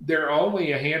there are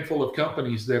only a handful of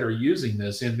companies that are using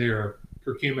this in their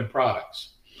curcumin products.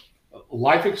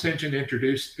 Life Extension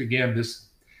introduced again this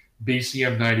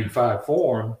BCM 95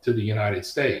 form to the United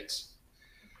States.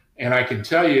 And I can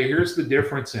tell you, here's the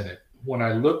difference in it. When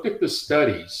I looked at the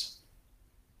studies,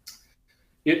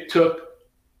 it took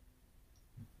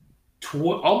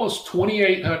almost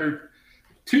 2,800,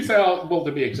 2,000, well,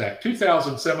 to be exact,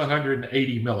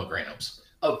 2,780 milligrams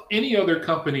of any other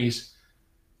company's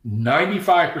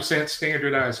 95%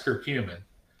 standardized curcumin.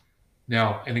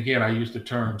 Now, and again, I use the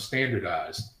term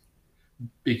standardized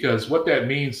because what that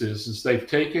means is they've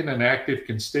taken an active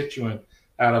constituent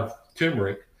out of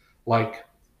turmeric, like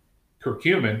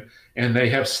curcumin, and they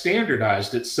have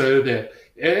standardized it so that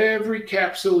every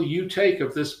capsule you take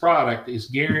of this product is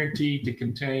guaranteed to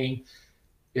contain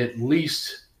at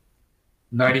least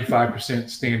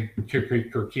 95%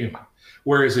 curcumin.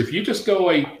 Whereas if you just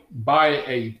go buy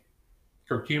a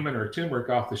curcumin or turmeric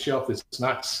off the shelf that's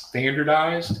not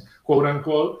standardized, quote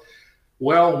unquote,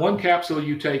 well, one capsule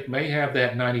you take may have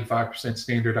that 95%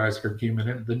 standardized curcumin,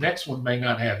 and the next one may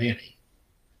not have any.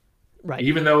 Right.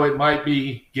 Even though it might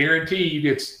be guaranteed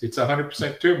it's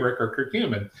 100% turmeric or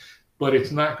curcumin, but it's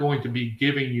not going to be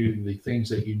giving you the things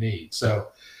that you need. So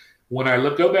when I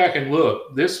go back and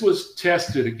look, this was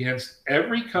tested against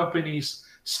every company's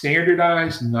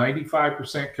standardized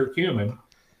 95% curcumin,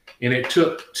 and it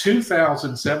took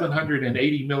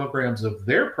 2,780 milligrams of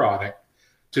their product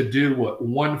to do what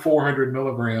 400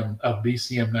 milligram of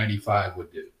BCM 95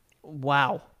 would do.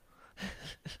 Wow.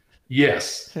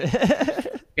 Yes.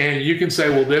 And you can say,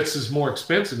 well, this is more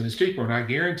expensive and it's cheaper. And I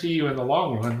guarantee you in the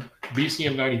long run,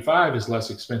 BCM 95 is less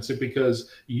expensive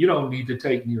because you don't need to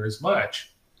take near as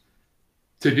much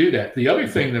to do that. The other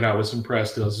thing that I was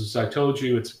impressed with is I told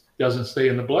you it doesn't stay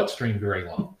in the bloodstream very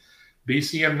long.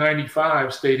 BCM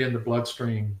 95 stayed in the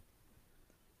bloodstream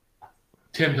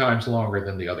 10 times longer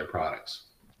than the other products.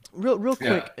 Real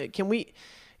quick, can we,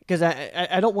 because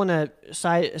I don't want to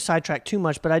sidetrack too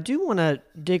much, but I do want to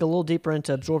dig a little deeper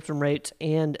into absorption rates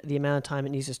and the amount of time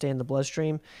it needs to stay in the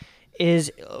bloodstream.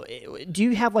 Do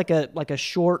you have like a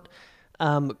short,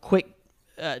 quick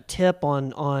tip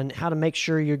on how to make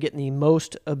sure you're getting the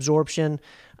most absorption?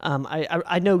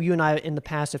 I know you and I in the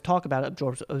past have talked about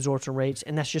absorption rates,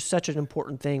 and that's just such an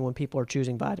important thing when people are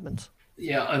choosing vitamins.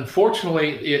 Yeah,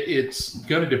 unfortunately, it's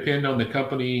going to depend on the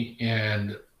company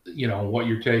and what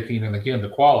you're taking, and again the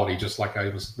quality. Just like I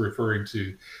was referring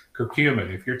to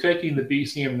curcumin, if you're taking the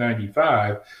BCM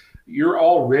 95, you're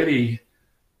already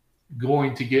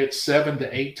going to get 7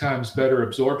 to 8 times better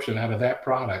absorption out of that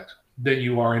product than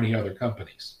you are any other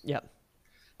companies. Yeah.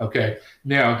 Okay.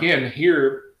 Now again,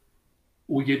 here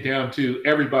we get down to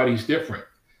everybody's different.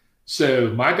 So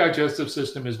my digestive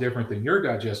system is different than your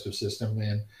digestive system,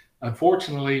 and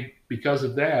unfortunately, because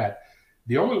of that,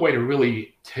 the only way to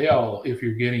really tell if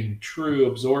you're getting true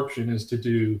absorption is to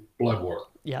do blood work.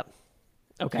 Yep.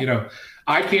 Okay.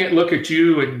 I can't look at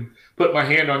you and put my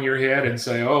hand on your head and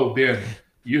say, oh, Ben,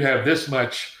 you have this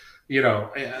much,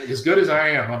 as good as I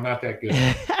am, I'm not that good.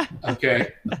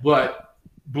 Okay. But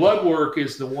blood work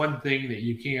is the one thing that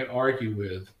you can't argue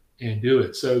with and do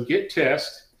it. So get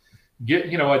test. Get,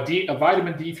 a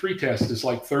vitamin D3 test is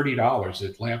like $30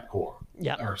 at LabCorp.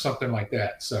 Yeah. Or something like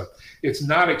that. So it's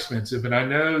not expensive. And I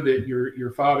know that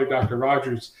your father, Dr.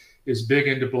 Rogers, is big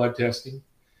into blood testing.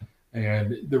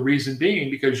 And the reason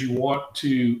being because you want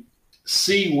to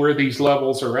see where these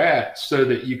levels are at so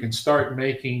that you can start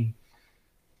making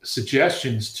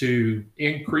suggestions to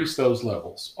increase those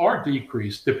levels or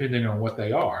decrease depending on what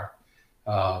they are.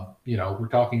 We're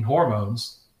talking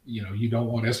hormones. You don't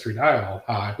want estradiol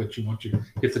high, but you want to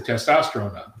get the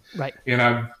testosterone up. Right. And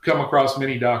I've come across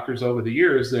many doctors over the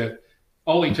years that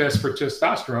only test for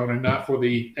testosterone and not for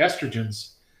the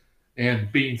estrogens,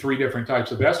 and being 3 different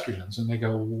types of estrogens. And they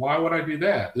go, why would I do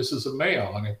that? This is a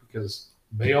male. And because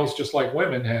males, just like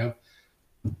women, have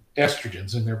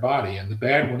estrogens in their body, and the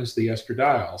bad one is the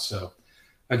estradiol. So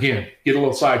again, get a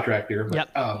little sidetracked there,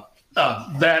 but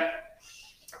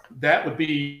that would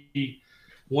be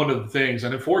one of the things.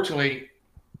 And unfortunately,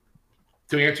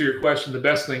 to answer your question, the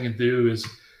best thing to do is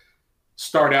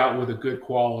start out with a good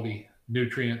quality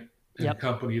nutrient and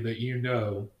company that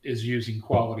is using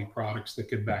quality products that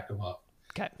can back them up.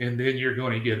 Okay. And then you're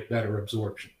going to get better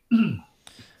absorption.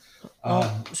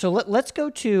 So let's go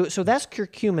to, so that's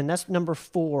curcumin. That's number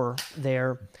 4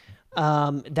 there.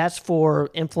 That's for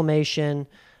inflammation,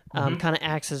 kind of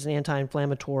acts as an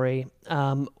anti-inflammatory.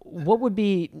 What would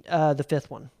be the 5th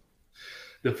one?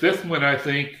 The 5th one, I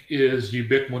think, is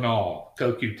ubiquinol,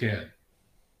 CoQ10.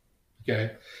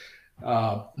 Okay.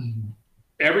 Uh,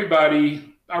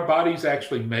 our bodies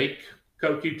actually make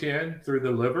CoQ10 through the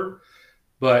liver,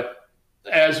 but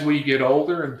as we get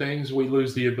older and things, we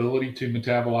lose the ability to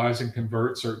metabolize and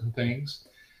convert certain things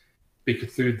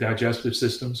because through digestive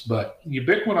systems. But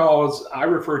ubiquinol is, I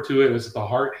refer to it as the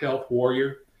heart health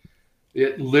warrior.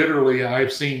 It literally,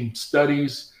 I've seen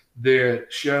studies that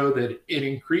show that it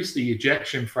increased the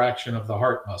ejection fraction of the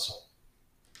heart muscle.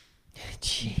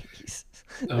 Jeez.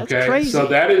 That's Okay. crazy. So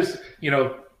that is,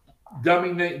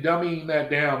 dumbing that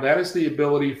down. That is the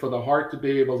ability for the heart to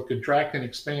be able to contract and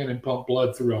expand and pump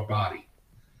blood through our body.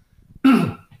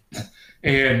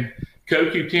 And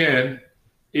CoQ10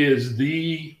 is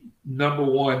the number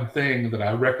one thing that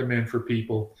I recommend for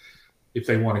people if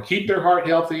they want to keep their heart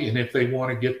healthy and if they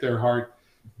want to get their heart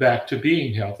back to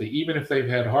being healthy, even if they've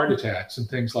had heart attacks and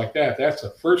things like that. That's the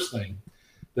first thing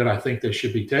that I think they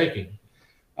should be taking.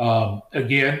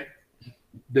 Again,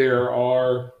 there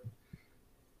are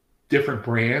different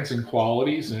brands and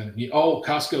qualities, and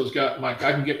Costco's got I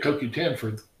can get CoQ10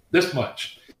 for this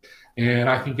much, and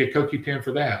I can get CoQ10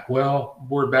 for that. Well,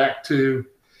 we're back to,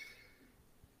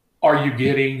 are you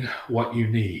getting what you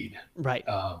need? Right.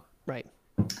 Right.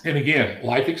 And again,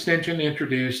 Life Extension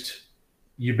introduced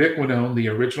ubiquinone, the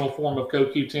original form of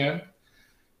CoQ10,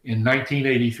 in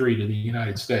 1983 to the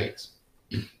United States.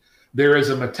 There is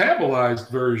a metabolized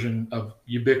version of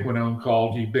ubiquinone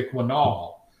called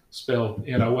ubiquinol, spelled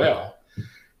NOL,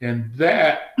 and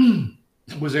that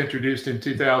was introduced in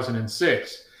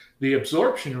 2006. The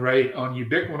absorption rate on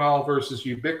ubiquinol versus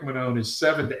ubiquinone is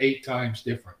 7 to 8 times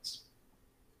difference.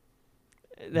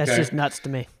 That's just nuts to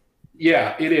me.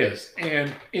 Yeah, it is.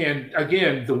 And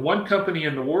again, the one company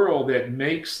in the world that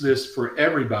makes this for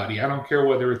everybody, I don't care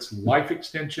whether it's Life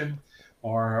Extension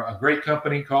or a great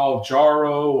company called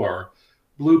Jarrow or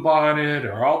Bluebonnet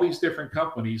or all these different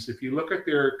companies, if you look at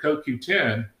their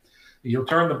CoQ10, you'll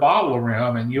turn the bottle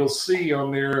around and you'll see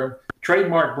on their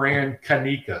trademark brand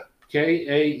Kaneka,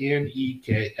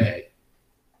 Kaneka.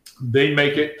 They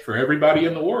make it for everybody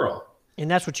in the world. And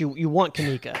that's what you want,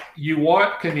 Kaneka. You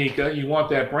want Kaneka, you want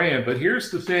that brand. But here's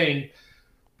the thing.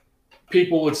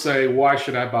 People would say, why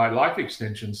should I buy Life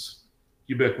Extensions,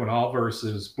 ubiquinol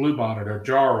versus Bluebonnet or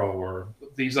Jarrow or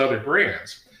these other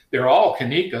brands? They're all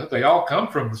Kaneka. They all come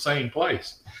from the same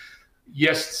place.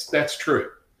 Yes, that's true.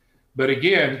 But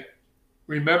again,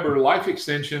 remember, Life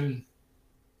Extension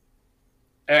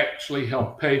actually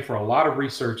helped pay for a lot of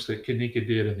research that Kaneka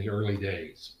did in the early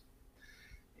days.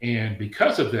 And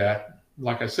because of that,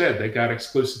 like I said, they got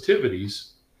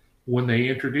exclusivities when they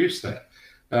introduced that.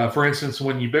 For instance,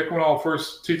 when ubiquinol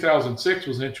first 2006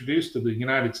 was introduced to the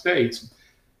United States,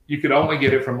 you could only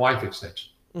get it from Life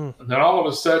Extension. And then all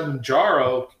of a sudden,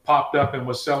 Jarrow popped up and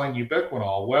was selling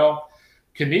ubiquinol. Well,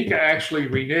 Kaneka actually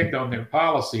reneged on their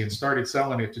policy and started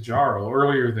selling it to Jarrow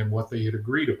earlier than what they had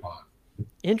agreed upon.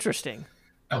 Interesting.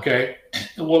 Okay.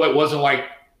 Well, it wasn't like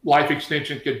Life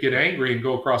Extension could get angry and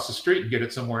go across the street and get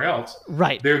it somewhere else.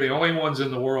 Right. They're the only ones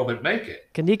in the world that make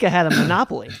it. Kaneka had a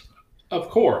monopoly. Of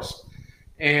course.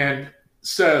 And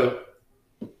so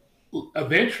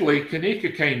eventually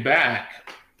Kaneka came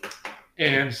back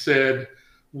and said,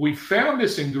 we found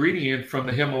this ingredient from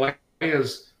the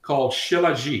Himalayas called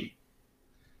Shilajit.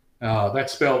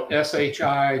 That's spelled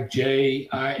Shijilat.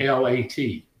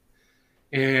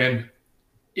 And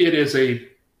it is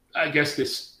I guess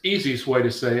this easiest way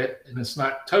to say it, and it's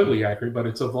not totally accurate, but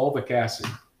it's a fulvic acid.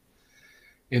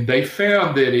 And they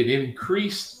found that it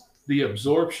increased the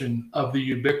absorption of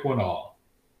the ubiquinol.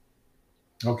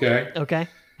 Okay? Okay.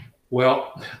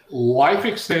 Well, Life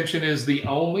Extension is the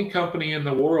only company in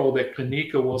the world that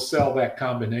Kaneka will sell that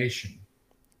combination.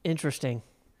 Interesting.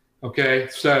 Okay,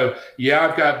 so yeah,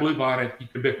 I've got Bluebonnet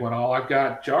ubiquinol, I've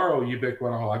got Jarrow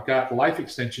ubiquinol, I've got Life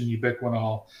Extension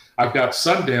ubiquinol, I've got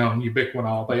Sundown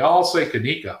ubiquinol. They all say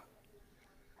Kaneka,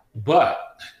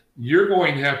 but you're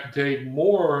going to have to take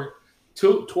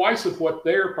twice of what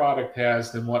their product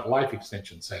has than what Life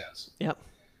Extensions has. Yep.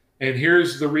 And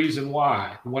here's the reason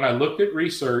why. When I looked at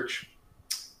research,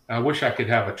 I wish I could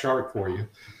have a chart for you.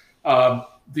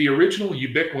 The original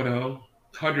ubiquinone,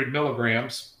 100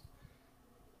 milligrams.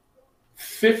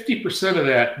 50% of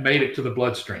that made it to the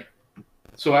bloodstream.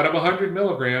 So out of 100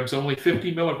 milligrams, only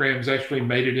 50 milligrams actually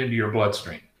made it into your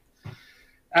bloodstream.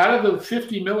 Out of the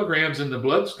 50 milligrams in the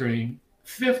bloodstream,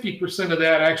 50% of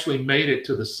that actually made it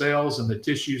to the cells and the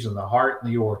tissues and the heart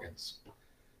and the organs.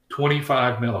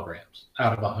 25 milligrams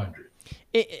out of 100.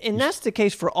 And that's the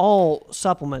case for all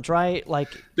supplements, right? Like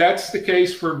That's the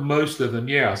case for most of them,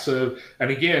 yeah. So,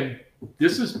 and again,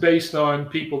 this is based on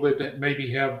people that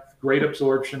maybe have great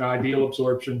absorption, ideal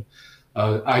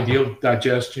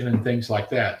digestion, and things like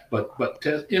that. But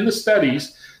in the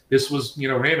studies, this was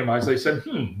randomized. They said,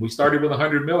 we started with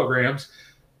 100 milligrams.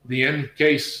 The end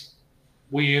case,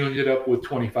 we ended up with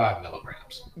 25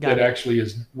 milligrams. That actually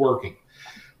is working.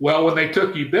 Well, when they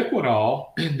took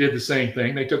ubiquinol and did the same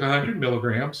thing, they took 100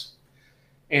 milligrams,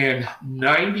 and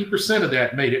 90% of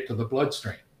that made it to the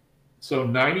bloodstream. So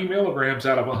 90 milligrams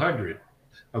out of 100,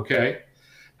 okay?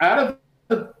 Out of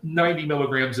the 90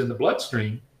 milligrams in the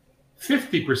bloodstream,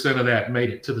 50% of that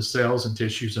made it to the cells and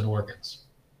tissues and organs.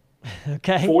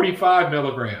 Okay. 45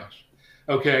 milligrams,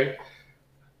 okay?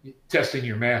 Testing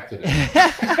your math today.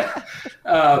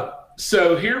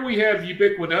 So here we have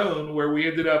ubiquinone, where we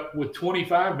ended up with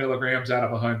 25 milligrams out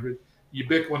of 100.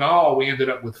 Ubiquinol, we ended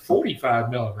up with 45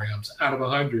 milligrams out of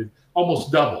 100,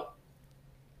 almost double.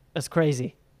 That's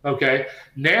crazy. Okay.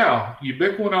 Now,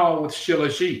 ubiquinol with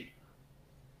Shilajit,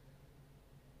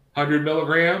 100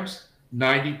 milligrams,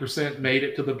 90% made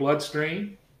it to the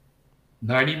bloodstream.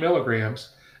 90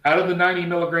 milligrams. Out of the 90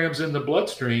 milligrams in the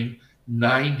bloodstream,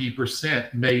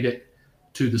 90% made it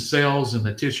to the cells and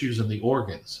the tissues and the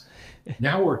organs.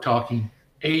 Now we're talking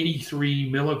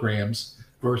 83 milligrams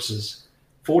versus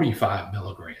 45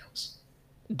 milligrams.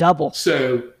 Double.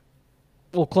 So,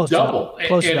 well, close double. To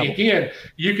close and to double. Again,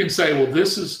 you can say, well,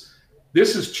 this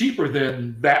is cheaper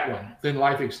than that one, than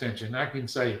life extension. I can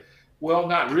say, well,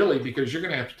 not really, because you're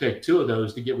going to have to take 2 of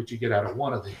those to get what you get out of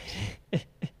 1 of these.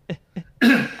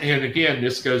 And again,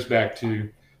 this goes back to,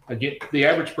 again, the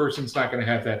average person's not going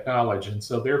to have that knowledge. And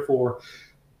so therefore,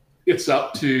 it's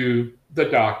up to the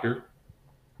doctor,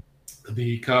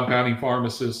 the compounding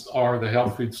pharmacist, or the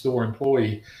health food store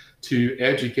employee to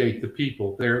educate the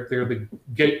people. They're the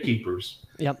gatekeepers.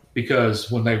 Yep.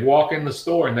 Because when they walk in the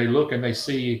store and they look and they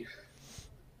see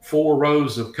 4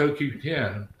 rows of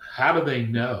CoQ10, how do they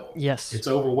know? Yes. It's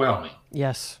overwhelming.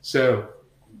 Yes. So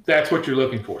that's what you're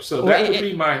looking for. So that would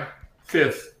be my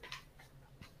 5th.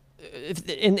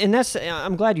 And that's,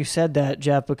 I'm glad you said that,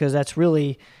 Jeff, because that's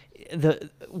really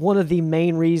one of the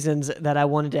main reasons that I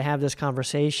wanted to have this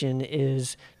conversation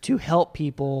is to help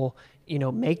people,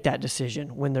 make that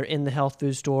decision when they're in the health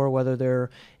food store, whether they're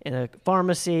in a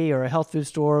pharmacy or a health food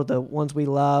store, the ones we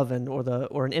love,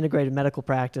 or an integrated medical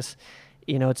practice.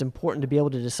 It's important to be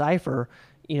able to decipher,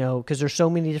 because there's so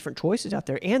many different choices out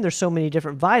there, and there's so many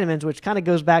different vitamins, which kind of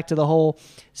goes back to the whole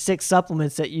 6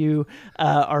 supplements that you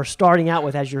are starting out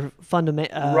with as your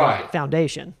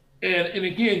foundation. And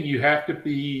again, you have to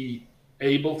be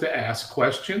able to ask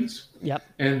questions. Yep.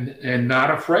 And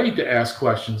not afraid to ask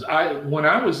questions. When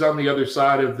I was on the other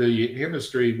side of the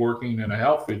industry working in a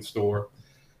health food store,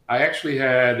 I actually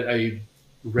had a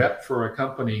rep for a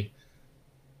company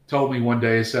told me one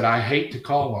day, said, "I hate to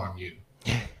call on you."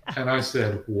 And I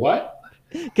said, "What?"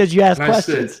 Because you ask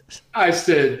questions. I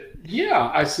said,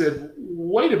 yeah. I said,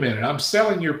 wait a minute. I'm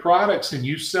selling your products and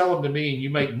you sell them to me and you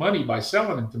make money by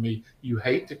selling them to me. You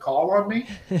hate to call on me?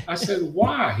 I said,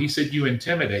 why? He said, you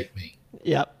intimidate me.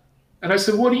 Yep. And I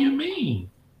said, what do you mean?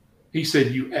 He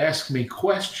said, you ask me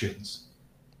questions.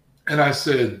 And I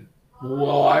said,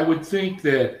 well, I would think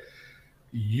that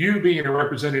you being a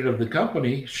representative of the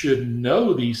company should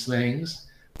know these things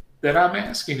that I'm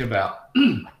asking about.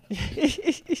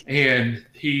 And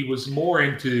he was more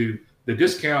into the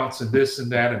discounts and this and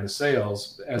that and the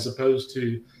sales as opposed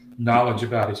to knowledge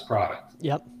about his product.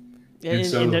 Yep.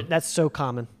 And that's so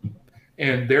common.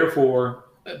 And therefore,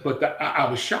 I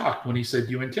was shocked when he said,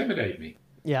 you intimidate me.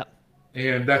 Yep.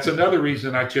 And that's another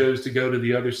reason I chose to go to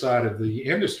the other side of the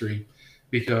industry,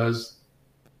 because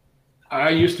I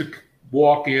used to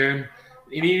walk in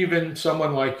and even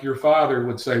someone like your father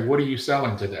would say, what are you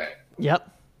selling today? Yep.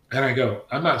 And I go,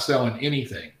 I'm not selling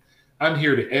anything. I'm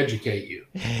here to educate you.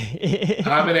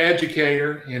 I'm an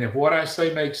educator, and if what I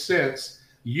say makes sense,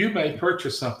 you may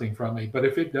purchase something from me. But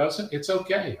if it doesn't, it's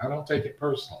okay. I don't take it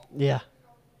personal. Yeah.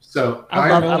 So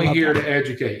I'm only here to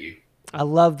educate you. I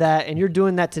love that. And you're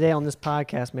doing that today on this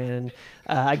podcast, man.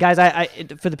 And guys, I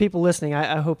for the people listening,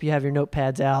 I hope you have your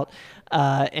notepads out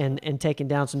and taking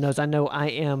down some notes. I know I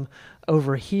am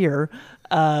over here.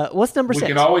 What's number 6? We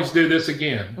can always do this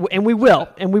again. And we will.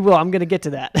 I'm going to get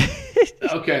to that.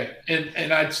 Okay.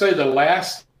 And I'd say the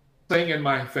last thing in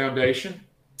my foundation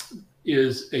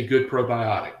is a good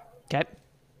probiotic. Okay.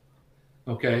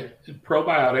 Okay.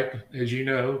 Probiotic, as you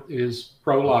know, is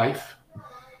pro-life.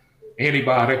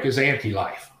 Antibiotic is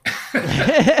anti-life.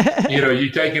 You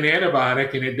take an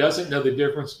antibiotic and it doesn't know the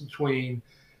difference between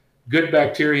good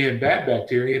bacteria and bad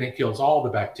bacteria, and it kills all the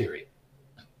bacteria.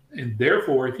 And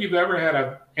therefore, if you've ever had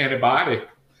an antibiotic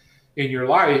in your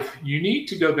life, you need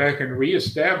to go back and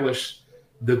reestablish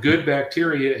the good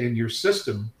bacteria in your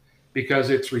system, because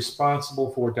it's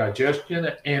responsible for digestion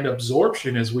and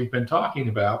absorption, as we've been talking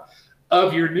about,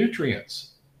 of your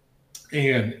nutrients.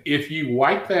 And if you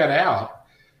wipe that out,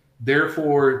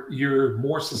 therefore, you're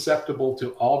more susceptible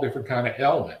to all different kind of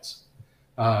ailments.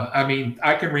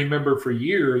 I can remember for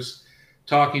years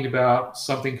talking about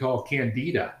something called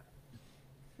Candida,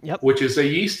 which is a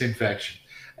yeast infection.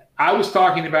 I was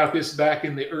talking about this back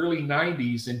in the early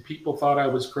 90s, and people thought I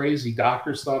was crazy.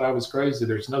 Doctors thought I was crazy.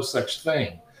 There's no such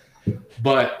thing.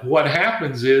 But what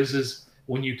happens is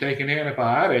when you take an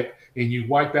antibiotic and you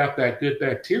wipe out that good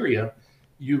bacteria,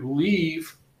 you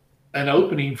leave an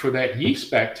opening for that yeast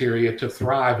bacteria to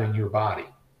thrive in your body.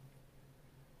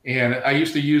 And I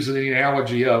used to use the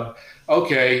analogy of,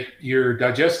 okay, your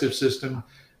digestive system,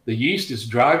 the yeast is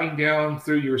driving down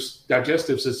through your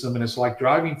digestive system, and it's like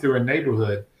driving through a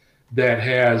neighborhood that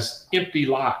has empty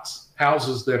lots,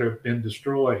 houses that have been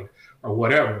destroyed or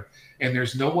whatever, and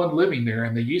there's no one living there,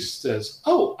 and the yeast says,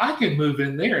 oh, I can move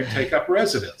in there and take up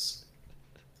residence.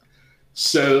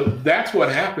 So that's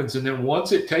what happens. And then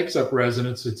once it takes up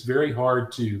residence, it's very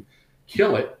hard to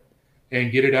kill it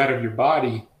and get it out of your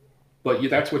body. But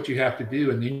that's what you have to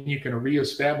do. And then you can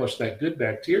reestablish that good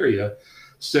bacteria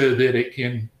so that it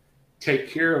can take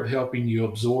care of helping you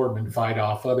absorb and fight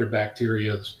off other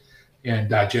bacteria and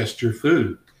digest your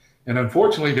food. And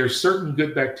unfortunately, there's certain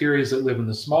good bacteria that live in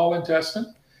the small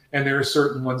intestine, and there are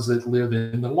certain ones that live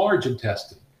in the large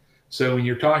intestine. So when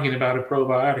you're talking about a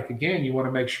probiotic, again, you want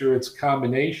to make sure it's a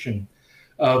combination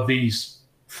of these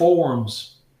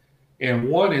forms. And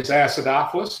one is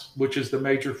Acidophilus, which is the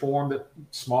major form, that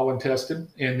small intestine,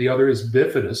 and the other is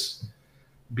Bifidus,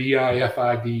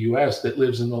 Bifidus, that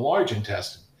lives in the large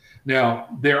intestine. Now,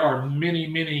 there are many,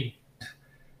 many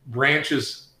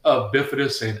branches of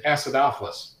Bifidus and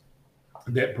Acidophilus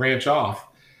that branch off,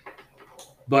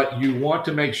 but you want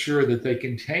to make sure that they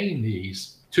contain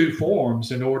these two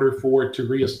forms in order for it to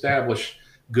reestablish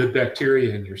good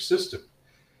bacteria in your system.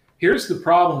 Here's the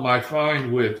problem I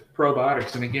find with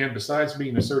probiotics. And again, besides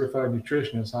being a certified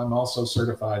nutritionist, I'm also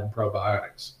certified in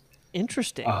probiotics.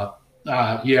 Interesting.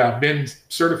 I've been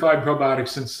certified in probiotics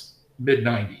since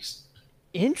mid-90s.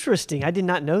 Interesting. I did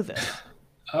not know that.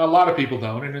 A lot of people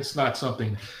don't, and it's not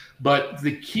something. But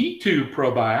the key to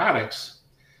probiotics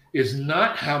is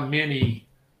not how many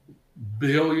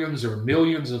billions or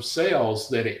millions of cells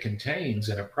that it contains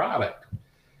in a product.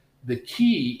 The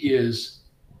key is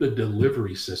the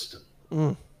delivery system.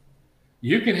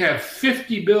 You can have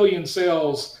 50 billion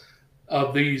cells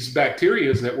of these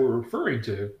bacteria that we're referring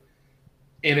to,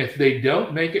 and if they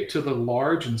don't make it to the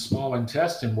large and small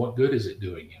intestine, what good is it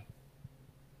doing you?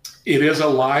 It is a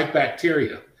live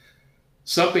bacteria.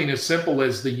 Something as simple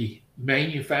as the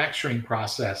manufacturing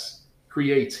process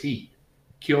creates heat,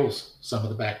 kills some of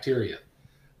the bacteria.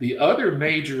 The other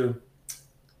major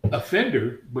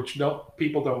offender, which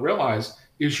people don't realize,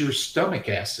 is your stomach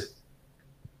acid.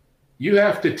 You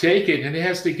have to take it, and it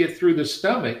has to get through the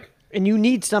stomach. And you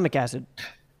need stomach acid.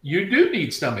 You do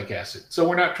need stomach acid. So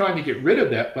we're not trying to get rid of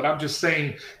that, but I'm just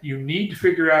saying you need to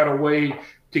figure out a way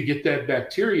to get that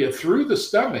bacteria through the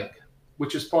stomach,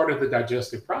 which is part of the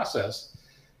digestive process,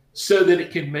 so that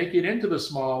it can make it into the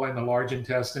small and the large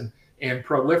intestine and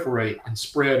proliferate and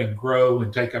spread and grow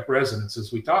and take up residence,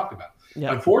 as we talked about.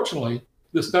 Yep. Unfortunately,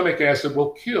 the stomach acid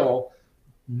will kill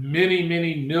many,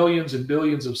 many millions and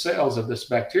billions of cells of this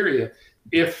bacteria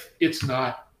if it's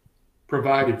not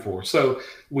provided for. So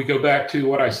we go back to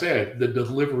what I said, the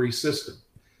delivery system.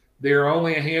 There are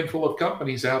only a handful of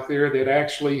companies out there that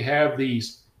actually have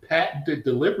these patented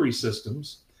delivery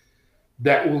systems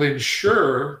that will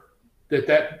ensure that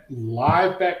that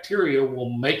live bacteria will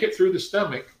make it through the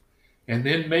stomach and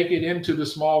then make it into the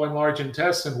small and large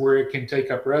intestine, where it can take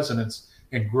up residence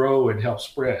and grow and help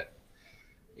spread.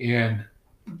 And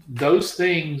those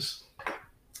things,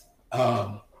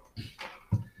 trying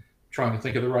to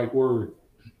think of the right word,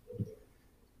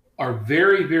 are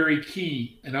very, very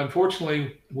key. And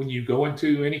unfortunately, when you go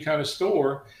into any kind of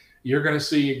store, you're going to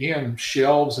see, again,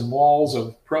 shelves and walls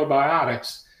of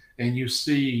probiotics, and you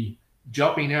see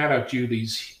jumping out at you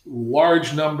these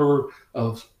large number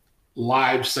of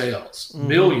live cells,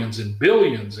 millions and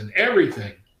billions and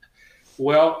everything.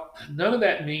 Well, none of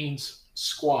that means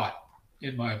squat,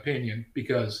 in my opinion,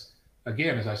 because,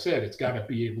 again, as I said, it's got to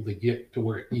be able to get to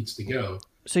where it needs to go.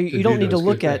 So you don't need to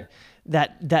look at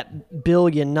that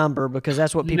billion number, because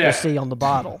that's what people see on the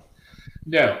bottle.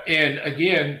 No. And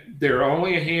again, there are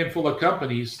only a handful of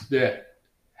companies that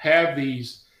have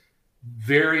these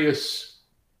various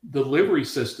delivery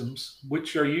systems,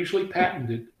 which are usually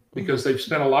patented because they've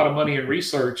spent a lot of money in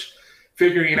research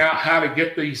figuring out how to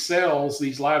get these cells,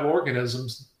 these live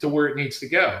organisms, to where it needs to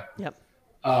go. Yep.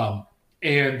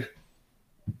 And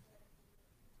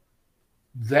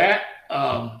that,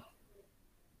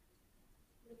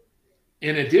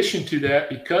 in addition to that,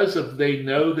 because of they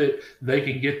know that they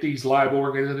can get these live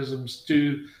organisms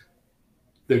to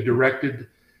the directed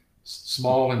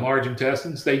small and large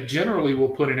intestines, they generally will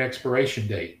put an expiration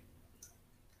date,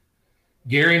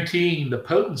 guaranteeing the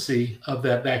potency of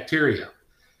that bacteria.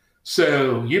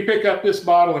 So you pick up this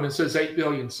bottle and it says 8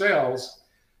 billion cells,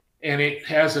 and it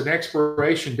has an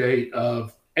expiration date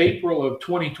of April of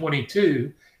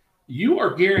 2022. You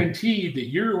are guaranteed that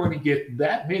you're going to get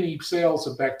that many cells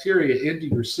of bacteria into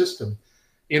your system.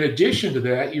 In addition to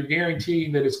that, you're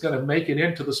guaranteeing that it's going to make it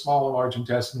into the small and large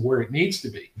intestine where it needs to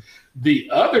be. The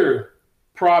other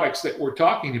products that we're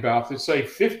talking about that say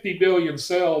 50 billion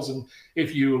cells, and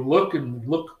if you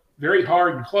look very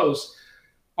hard and close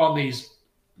on these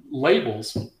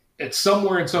labels, at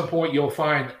somewhere in some point you'll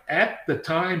find at the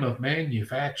time of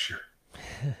manufacture.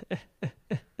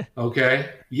 Okay.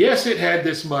 Yes, it had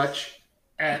this much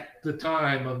at the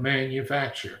time of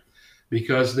manufacture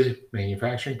because the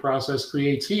manufacturing process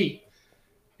creates heat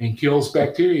and kills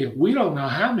bacteria. We don't know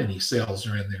how many cells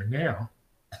are in there now.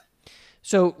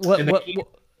 So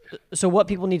what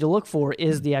people need to look for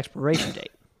is the expiration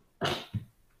date.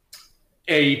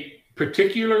 A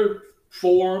particular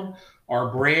form or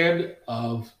brand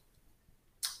of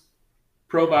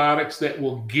probiotics that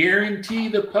will guarantee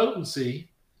the potency,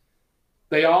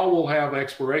 they all will have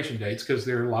expiration dates because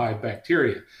they're live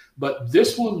bacteria. But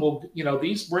this one will,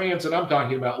 these brands that I'm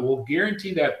talking about will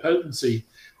guarantee that potency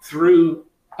through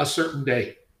a certain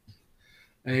date.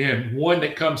 And one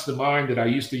that comes to mind that I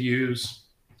used to use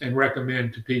and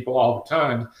recommend to people all the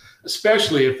time,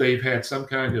 especially if they've had some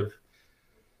kind of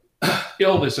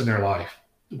illness in their life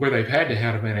where they've had to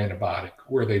have an antibiotic,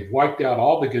 where they've wiped out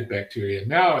all the good bacteria.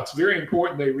 Now it's very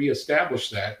important they reestablish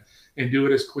that and do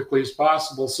it as quickly as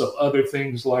possible so other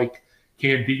things like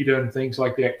candida and things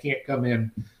like that can't come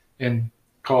in and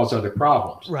cause other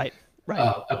problems. Right.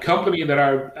 A company that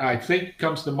I think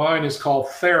comes to mind is called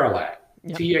Theralac,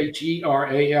 yep.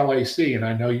 Theralac. And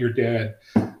I know your dad,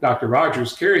 Dr.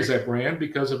 Rogers, carries that brand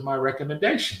because of my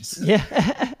recommendations.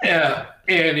 Yeah.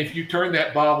 And if you turn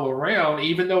that bottle around,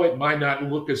 even though it might not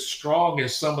look as strong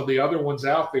as some of the other ones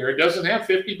out there, it doesn't have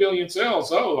 50 billion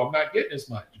cells. Oh, I'm not getting as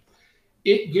much.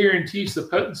 It guarantees the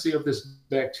potency of this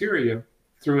bacteria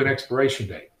through an expiration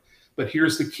date. But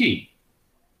here's the key.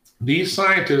 These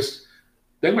scientists,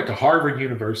 they went to Harvard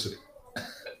University.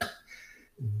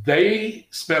 They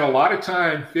spent a lot of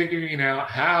time figuring out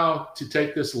how to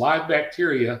take this live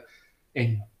bacteria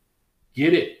and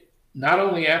get it not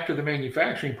only after the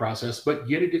manufacturing process, but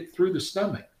get it through the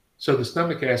stomach so the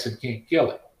stomach acid can't kill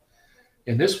it.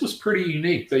 And this was pretty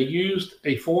unique. They used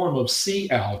a form of sea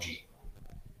algae.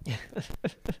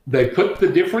 They put the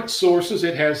different sources.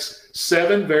 It has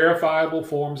 7 verifiable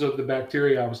forms of the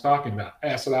bacteria I was talking about,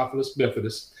 Acidophilus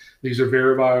bifidus. These are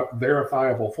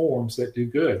verifiable forms that do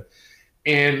good.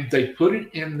 And they put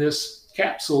it in this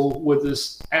capsule with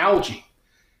this algae.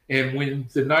 And when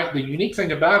the unique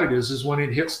thing about it is when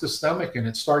it hits the stomach and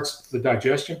it starts the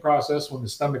digestion process, when the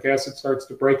stomach acid starts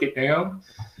to break it down,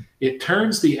 it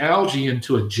turns the algae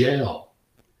into a gel.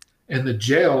 And the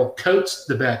gel coats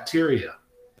the bacteria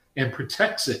and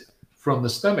protects it from the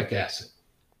stomach acid.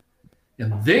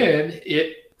 And then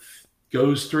it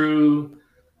goes through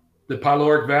the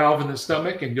pyloric valve in the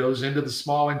stomach and goes into the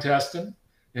small intestine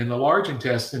and the large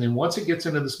intestine. And once it gets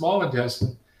into the small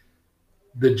intestine,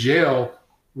 the gel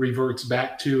reverts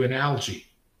back to an algae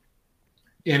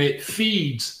and it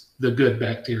feeds the good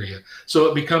bacteria. So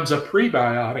it becomes a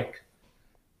prebiotic.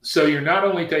 So you're not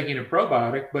only taking a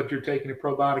probiotic, but you're taking a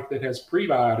probiotic that has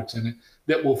prebiotics in it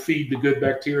that will feed the good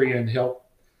bacteria and help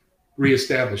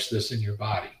reestablish this in your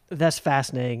body. That's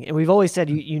fascinating. And we've always said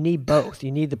you need both.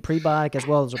 You need the prebiotic as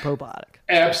well as a probiotic.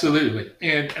 Absolutely.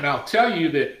 And I'll tell you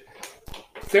that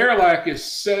Theralac is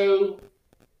so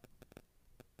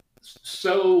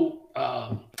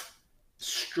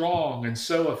strong and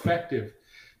so effective.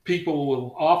 People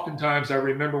will oftentimes, I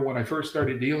remember when I first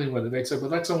started dealing with it, they'd say, well,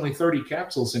 that's only 30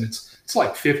 capsules and it's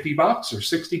like $50 or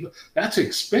 $60. That's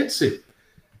expensive.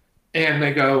 And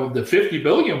they go, the 50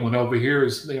 billion one over here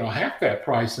is half that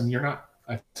price, and you're not.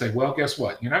 I say, well, guess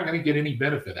what? You're not going to get any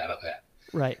benefit out of that.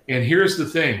 Right. And here's the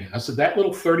thing. I said, that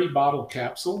little 30 bottle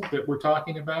capsule that we're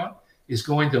talking about is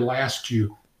going to last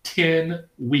you 10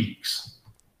 weeks.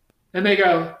 And they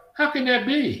go, how can that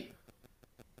be?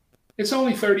 It's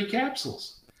only 30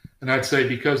 capsules. And I'd say,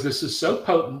 because this is so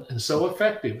potent and so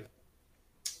effective,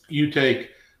 you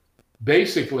take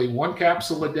basically one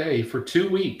capsule a day for 2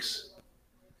 weeks.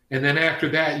 And then after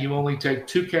that, you only take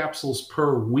 2 capsules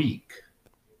per week.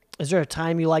 Is there a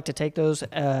time you like to take those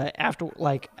after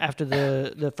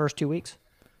the first 2 weeks?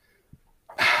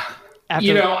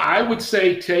 I would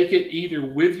say take it either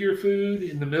with your food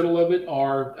in the middle of it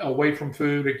or away from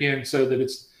food, again, so that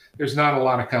there's not a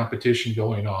lot of competition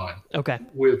going on. Okay.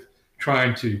 With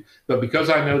trying to, but because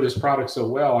I know this product so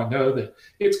well, I know that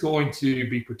it's going to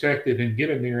be protected and get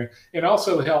in there and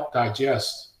also help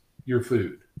digest your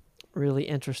food. Really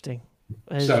interesting.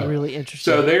 That is really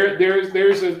interesting. So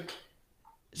there's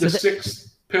the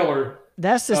sixth pillar.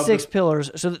 That's the 6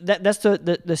 pillars. So that's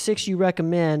the 6 you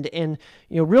recommend. And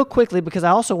real quickly, because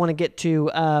I also want to get to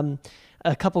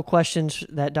a couple questions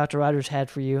that Dr. Rogers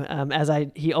had for you,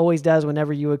 he always does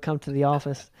whenever you would come to the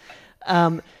office.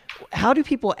 How do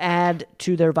people add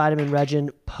to their vitamin regimen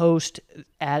post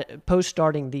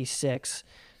starting these 6?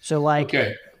 So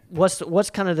what's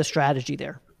kind of the strategy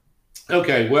there?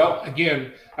 Okay, well,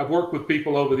 again, I've worked with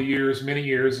people over the years, many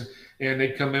years, and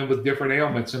they'd come in with different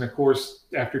ailments. And of course,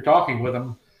 after talking with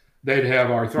them, they'd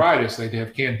have arthritis, they'd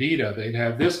have candida, they'd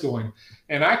have this going.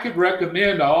 And I could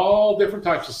recommend all different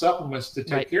types of supplements to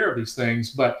take care of these things.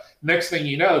 But next thing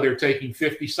you know, they're taking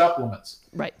 50 supplements.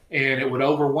 Right. And it would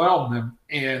overwhelm them.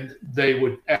 And they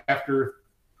would, after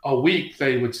a week,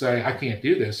 they would say, I can't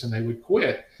do this. And they would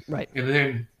quit. Right. And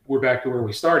then we're back to where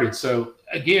we started. So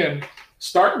again,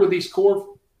 start with these core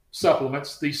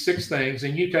supplements, these 6 things,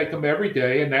 and you take them every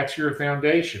day, and that's your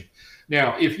foundation.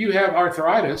 Now, if you have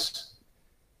arthritis,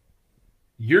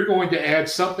 you're going to add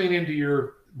something into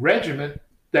your regimen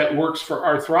that works for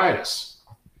arthritis.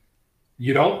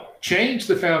 You don't change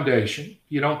the foundation.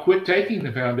 You don't quit taking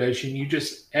the foundation. You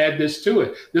just add this to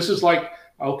it. This is like,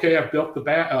 okay, I've built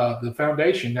the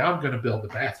foundation. Now I'm going to build the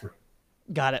bathroom.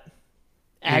 Got it.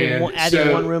 Adding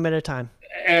one room at a time.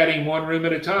 Adding one room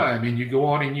at a time, and you go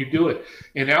on and you do it.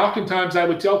 And oftentimes I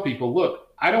would tell people, look,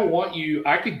 I don't want you,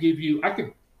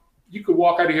 you could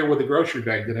walk out of here with a grocery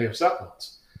bag today of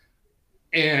supplements.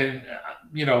 And,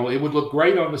 it would look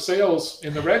great on the sales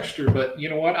in the register, but you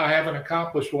know what? I haven't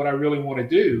accomplished what I really want to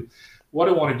do. What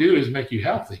I want to do is make you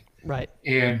healthy. Right.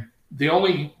 And the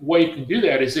only way you can do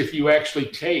that is if you actually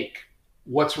take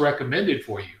what's recommended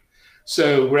for you.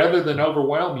 So rather than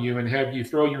overwhelm you and have you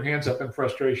throw your hands up in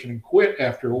frustration and quit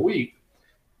after a week,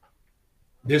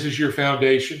 this is your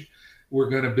foundation. We're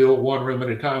going to build one room at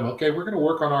a time. Okay, we're going to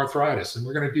work on arthritis, and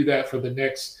we're going to do that for the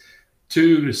next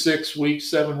 2 to 6 weeks,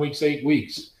 7 weeks, 8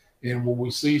 weeks. And when we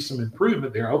see some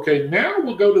improvement there, okay, now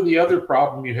we'll go to the other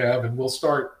problem you have, and we'll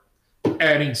start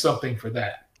adding something for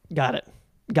that. Got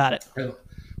it.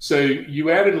 So you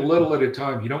add it a little at a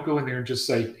time. You don't go in there and just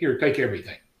say, here, take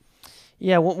everything.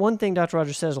 Yeah, one thing Dr.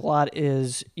 Rogers says a lot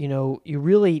is, you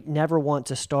really never want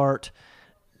to start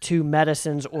 2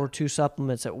 medicines or 2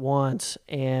 supplements at once.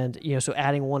 And, so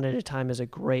adding one at a time is a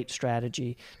great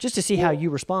strategy just to see how you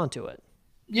respond to it.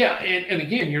 Yeah, and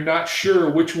again, you're not sure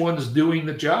which one's doing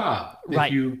the job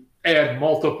if you add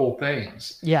multiple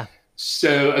things. Yeah.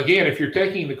 So again, if you're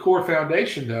taking the core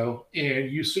foundation, though, and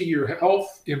you see your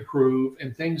health improve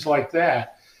and things like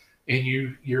that, and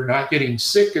you're not getting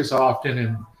sick as often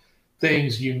and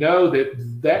things,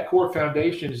 that core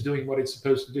foundation is doing what it's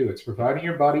supposed to do. It's providing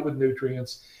your body with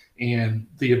nutrients and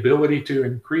the ability to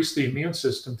increase the immune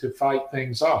system to fight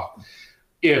things off.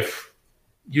 If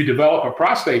you develop a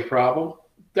prostate problem,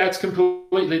 that's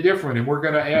completely different, and we're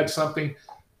going to add something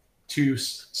to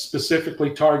specifically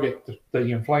target the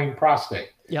inflamed prostate.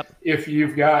 Yep. If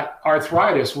you've got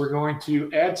arthritis, we're going to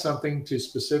add something to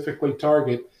specifically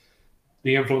target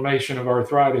the inflammation of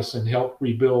arthritis and help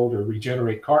rebuild or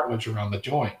regenerate cartilage around the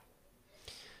joint.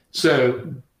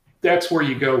 So that's where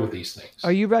you go with these things.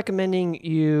 Are you recommending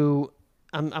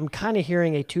I'm kind of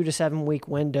hearing a 2 to 7 week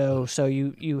window. So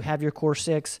you have your core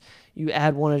 6, you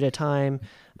add one at a time,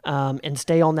 and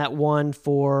stay on that one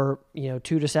for 2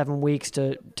 to 7 weeks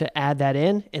to add that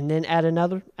in, and then add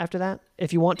another after that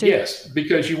if you want to. Yes,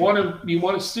 because you want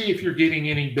to see if you're getting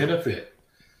any benefit.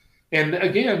 And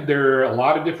again, there are a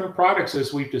lot of different products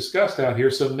as we've discussed out here.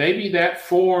 So maybe that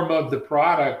form of the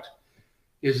product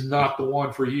is not the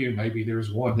one for you. Maybe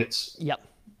there's one that's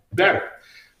better.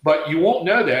 But you won't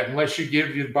know that unless you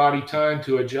give your body time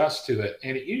to adjust to it.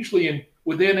 And usually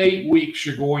within 8 weeks,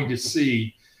 you're going to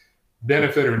see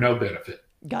benefit or no benefit.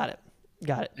 Got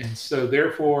it. And so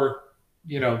therefore,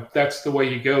 that's the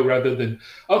way you go rather than,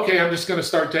 okay, I'm just going to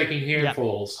start taking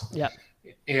handfuls. Yeah.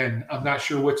 And I'm not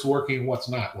sure what's working, what's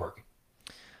not working.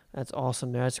 That's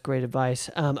awesome. That's great advice.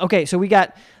 Okay, so we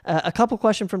got a couple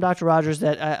questions from Dr. Rogers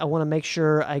that I want to make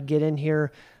sure I get in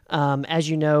here. As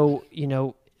you know,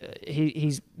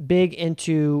 he's big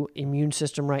into immune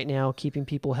system right now, keeping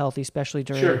people healthy, especially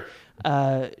during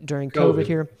during COVID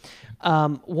here.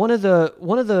 One of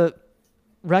the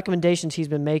recommendations he's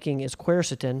been making is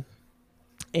quercetin,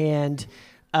 and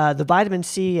the vitamin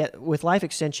C with Life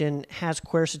Extension has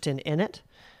quercetin in it,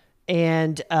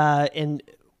 and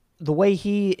the way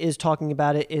he is talking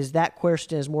about it is that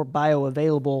quercetin is more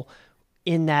bioavailable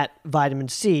in that vitamin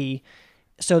C.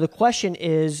 So the question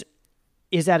is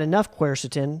that enough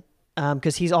quercetin?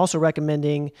 Because he's also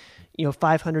recommending,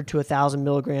 500 to 1,000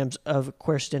 milligrams of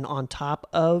quercetin on top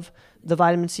of the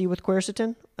vitamin C with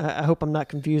quercetin. I hope I'm not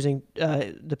confusing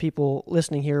the people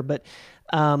listening here, but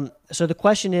so the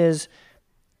question is,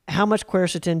 how much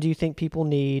quercetin do you think people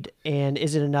need, and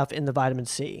is it enough in the vitamin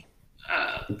C?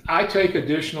 I take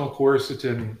additional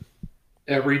quercetin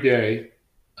every day,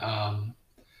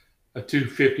 a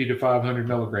 250 to 500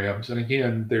 milligrams. And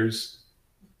again, there's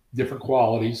different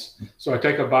qualities. So I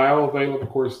take a bioavailable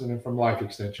quercetin from Life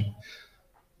Extension.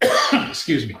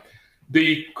 Excuse me.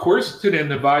 The quercetin in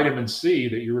the vitamin C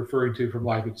that you're referring to from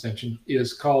Life Extension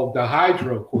is called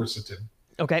dihydroquercetin.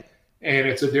 Okay. And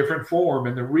it's a different form.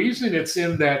 And the reason it's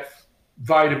in that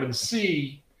vitamin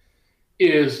C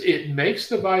is it makes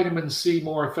the vitamin C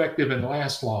more effective and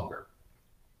last longer.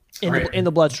 In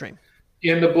the bloodstream.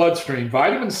 In the bloodstream.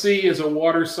 Vitamin C is a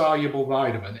water-soluble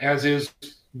vitamin, as is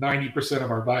 90%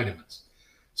 of our vitamins.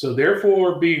 So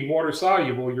therefore, being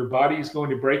water-soluble, your body is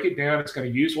going to break it down. It's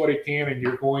going to use what it can, and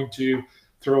you're going to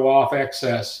throw off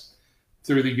excess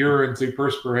through the urine, through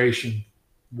perspiration,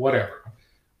 whatever.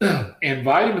 And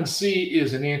vitamin C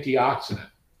is an antioxidant.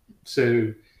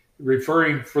 So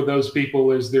referring for those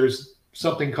people is there's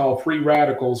something called free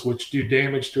radicals, which do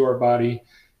damage to our body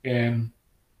and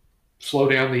slow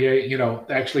down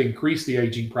actually increase the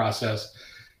aging process.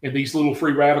 And these little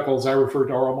free radicals I refer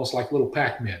to are almost like little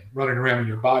Pac-Men running around in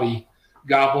your body,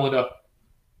 gobbling up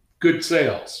good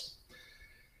cells.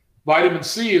 Vitamin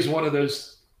C is one of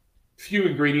those few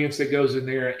ingredients that goes in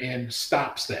there and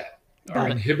stops that or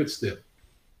inhibits them.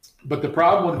 But the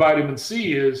problem with vitamin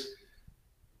C is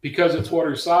because it's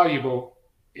water soluble,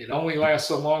 it only lasts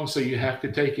so long, so you have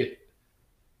to take it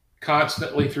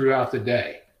constantly throughout the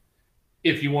day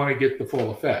if you want to get the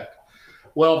full effect.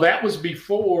 Well, that was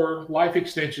before Life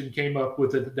Extension came up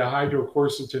with the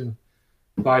dihydroquercetin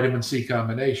vitamin C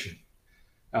combination.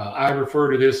 I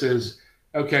refer to this as,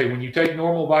 okay, when you take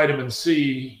normal vitamin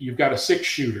C, you've got a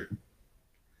 6-shooter.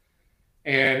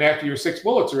 And after your 6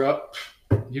 bullets are up,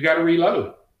 you got to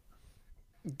reload.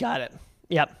 Got it.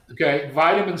 Yep. Okay.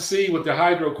 Vitamin C with the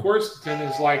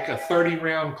hydroquercetin is like a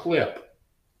 30-round clip.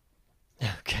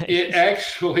 Okay.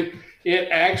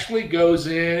 It actually goes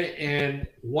in, and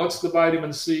once the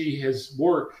vitamin C has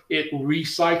worked, it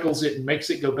recycles it and makes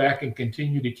it go back and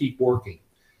continue to keep working.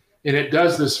 And it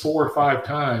does this 4 or 5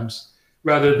 times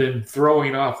rather than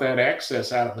throwing off that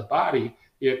excess out of the body.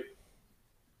 It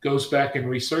goes back and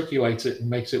recirculates it and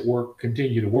makes it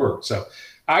continue to work. So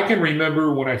I can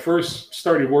remember when I first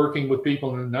started working with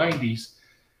people in the 90s,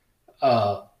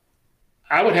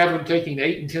 I would have them taking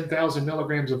 8,000 and 10,000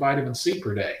 milligrams of vitamin C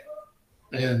per day.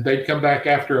 And they'd come back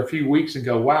after a few weeks and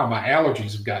go, wow, my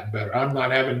allergies have gotten better. I'm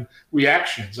not having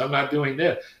reactions. I'm not doing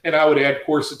this. And I would add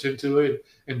quercetin to it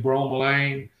and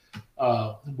bromelain,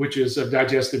 which is a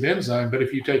digestive enzyme. But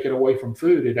if you take it away from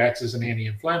food, it acts as an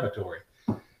anti-inflammatory.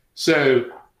 So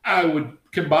I would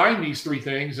combine these 3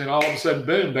 things, and all of a sudden,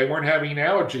 boom, they weren't having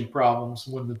allergy problems,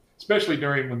 especially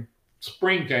when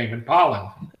spring came and pollen.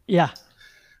 Yeah.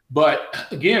 But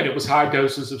again, it was high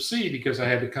doses of C because I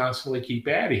had to constantly keep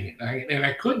adding it. And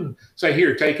I couldn't say,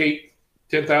 here, take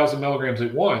 10,000 milligrams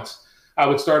at once. I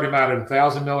would start them out at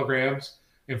 1,000 milligrams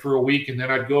and for a week, and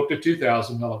then I'd go up to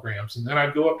 2,000 milligrams, and then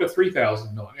I'd go up to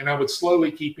 3,000 milligrams. And I would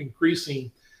slowly keep increasing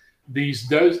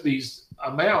these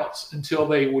amounts until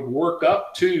they would work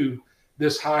up to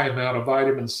this high amount of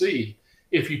vitamin C.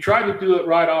 If you try to do it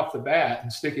right off the bat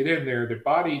and stick it in there, they're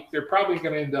probably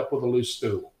going to end up with a loose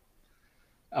stool.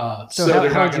 So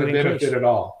they're not going to benefit at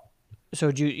all. So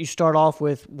you start off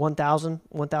with 1,000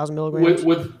 milligrams?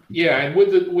 With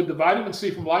the vitamin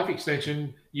C from Life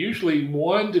Extension, usually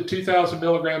 1,000 to 2,000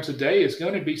 milligrams a day is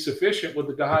going to be sufficient with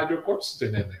the dihydroquercetin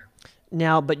in there.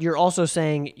 Now, but you're also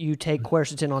saying you take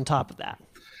quercetin on top of that.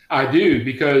 I do,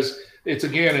 because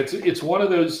it's one of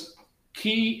those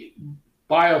key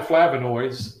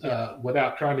bioflavonoids,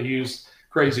 without trying to use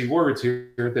crazy words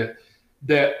here,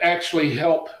 that actually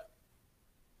help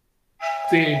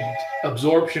the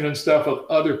absorption and stuff of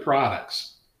other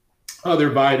products, other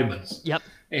vitamins. Yep.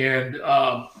 And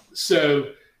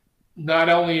so not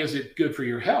only is it good for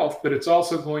your health, but it's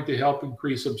also going to help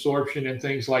increase absorption and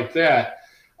things like that,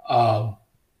 so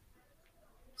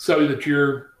that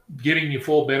you're getting the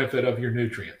full benefit of your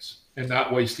nutrients and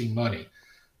not wasting money.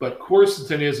 But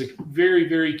quercetin is very,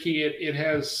 very key. It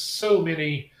has so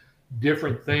many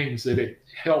different things that it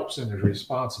helps and is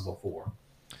responsible for.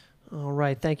 All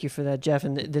right, thank you for that, Jeff.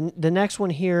 And the next one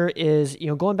here is,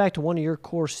 going back to one of your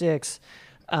core six.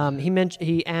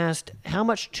 He asked, how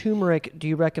much turmeric do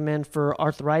you recommend for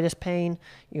arthritis pain?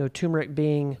 Turmeric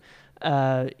being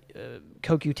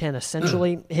CoQ10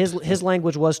 essentially. His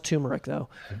language was turmeric though.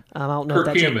 I don't know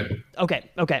curcumin. If that's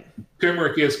okay.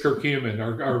 Turmeric is curcumin,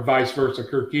 or vice versa.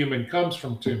 Curcumin comes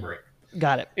from turmeric.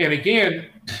 Got it. And again,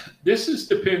 this is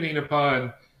depending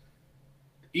upon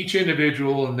each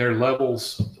individual and their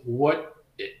levels. What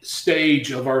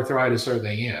stage of arthritis are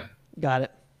they in? Got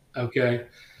it. Okay.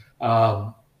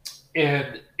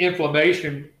 And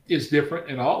inflammation is different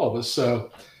in all of us. So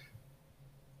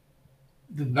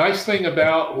the nice thing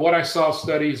about what I saw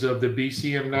studies of the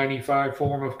BCM95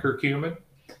 form of curcumin,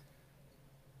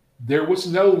 there was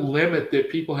no limit that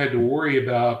people had to worry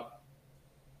about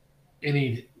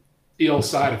any ill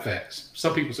side effects.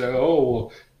 Some people say, oh,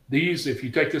 well, if you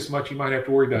take this much, you might have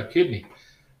to worry about kidney.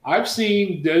 I've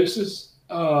actually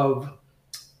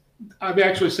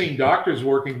seen doctors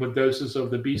working with doses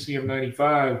of the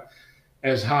BCM95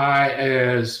 as high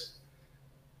as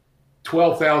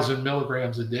 12,000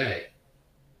 milligrams a day.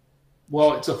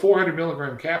 Well, it's a 400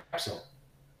 milligram capsule.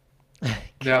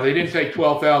 Now, they didn't take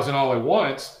 12,000 all at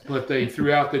once, but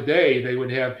throughout the day, they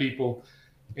would have people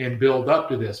and build up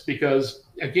to this because,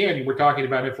 again, we're talking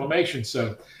about inflammation.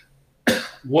 So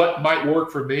what might work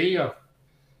for me,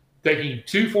 taking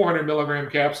 2 400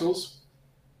 milligram capsules,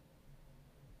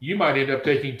 you might end up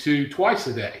taking 2 twice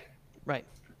a day. Right.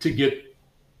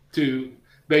 To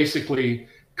basically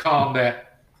calm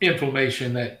that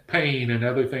inflammation, that pain, and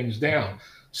other things down.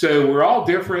 So we're all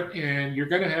different, and you're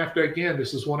going to have to, again,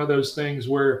 this is one of those things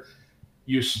where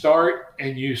you start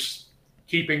and you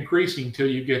keep increasing till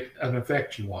you get an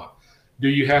effect you want. Do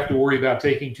you have to worry about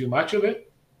taking too much of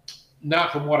it?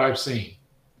 Not from what I've seen.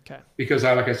 Okay. Because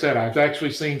like I said, I've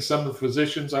actually seen some of the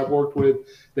physicians I've worked with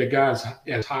that got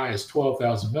as high as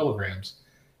 12,000 milligrams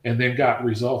and then got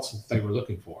results that they were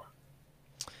looking for.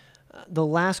 The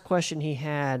last question he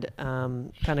had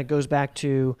kind of goes back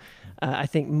to, I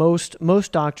think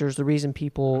most doctors, the reason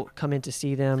people come in to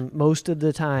see them most of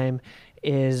the time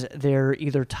is they're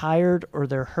either tired or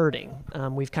they're hurting.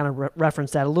 We've kind of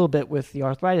referenced that a little bit with the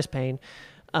arthritis pain.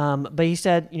 But he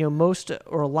said, most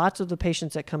or lots of the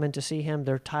patients that come in to see him,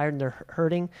 they're tired and they're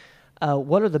hurting.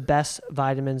 What are the best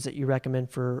vitamins that you recommend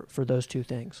for those two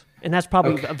things? And that's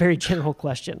probably a very general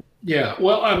question. Yeah.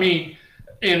 Well, I mean,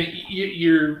 and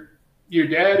your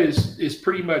dad is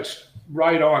pretty much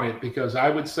right on it, because I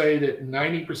would say that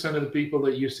 90% of the people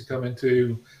that used to come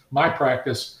into my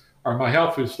practice or my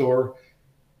health food store,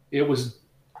 it was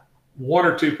 1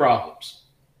 or 2 problems.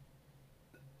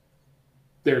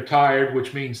 They're tired,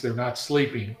 which means they're not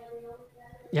sleeping.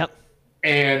 Yep.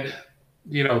 And,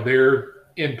 they're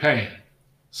in pain.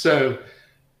 So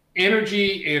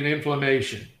energy and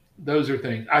inflammation, those are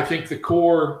things. I think the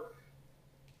core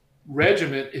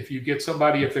regimen, if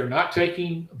they're not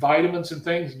taking vitamins and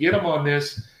things, get them on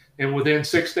this, and within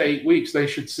 6 to 8 weeks, they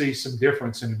should see some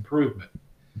difference and improvement,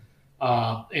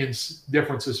 and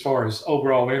difference as far as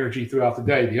overall energy throughout the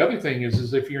day. The other thing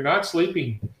is if you're not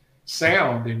sleeping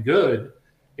sound and good,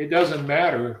 it doesn't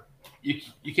matter.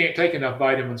 You can't take enough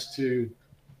vitamins to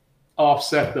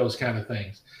offset those kind of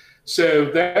things. So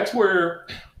that's where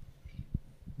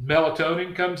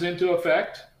melatonin comes into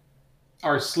effect.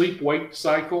 Our sleep-wake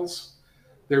cycles,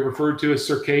 they're referred to as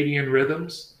circadian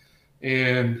rhythms,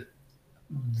 and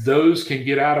those can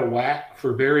get out of whack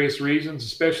for various reasons,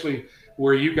 especially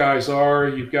where you guys are.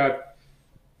 You've got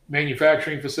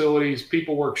manufacturing facilities,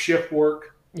 people work shift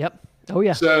work. Yep. Oh,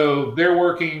 yeah. So they're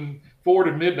working 4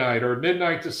 to midnight or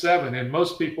midnight to 7, and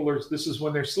most people this is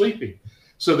when they're sleeping.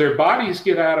 So their bodies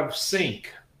get out of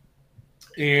sync.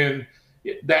 And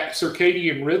that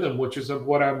circadian rhythm, which is of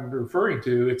what I'm referring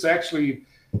to, it's actually,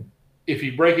 if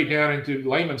you break it down into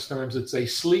layman's terms, it's a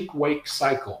sleep-wake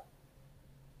cycle.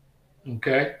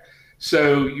 Okay?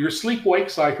 So your sleep-wake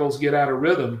cycles get out of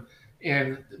rhythm,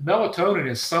 and melatonin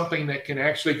is something that can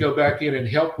actually go back in and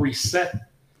help reset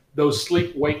those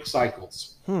sleep-wake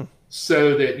cycles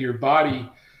so that your body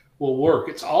will work.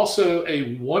 It's also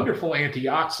a wonderful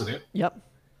antioxidant. Yep.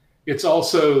 It's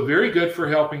also very good for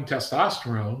helping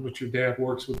testosterone, which your dad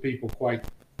works with people quite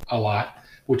a lot,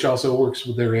 which also works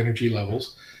with their energy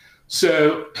levels.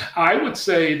 So I would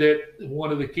say that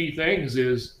one of the key things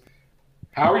is,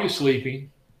 how are you sleeping?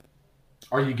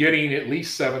 Are you getting at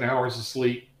least 7 hours of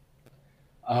sleep?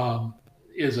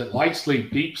 Is it light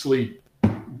sleep, deep sleep,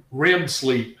 REM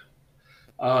sleep?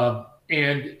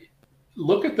 And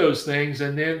look at those things,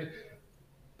 and then,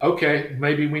 okay,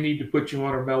 maybe we need to put you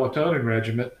on a melatonin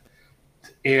regimen.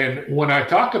 And when I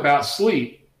talk about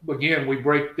sleep, again, we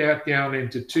break that down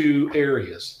into two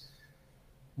areas.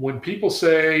 When people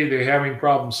say they're having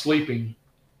problems sleeping,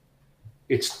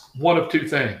 it's one of two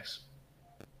things.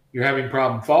 You're having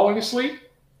problem falling asleep,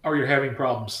 or you're having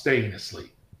problems staying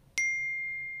asleep.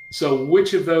 So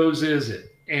which of those is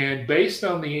it? And based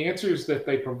on the answers that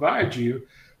they provide you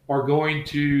are going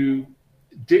to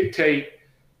dictate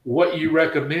what you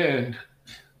recommend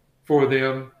for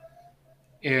them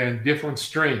and different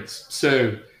strengths.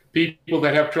 So people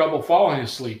that have trouble falling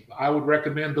asleep, I would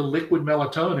recommend the liquid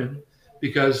melatonin,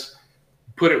 because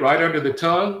put it right under the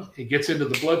tongue, it gets into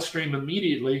the bloodstream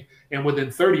immediately, and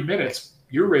within 30 minutes,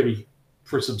 you're ready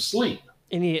for some sleep.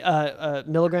 Any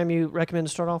milligram you recommend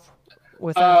to start off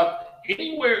with?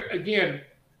 Anywhere, again,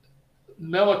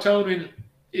 melatonin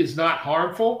is not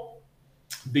harmful.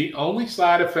 The only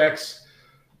side effects,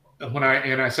 when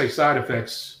I say side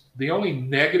effects, the only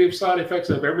negative side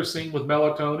effects I've ever seen with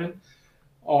melatonin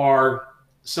are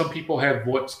some people have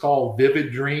what's called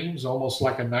vivid dreams, almost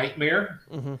like a nightmare.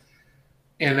 Mm-hmm.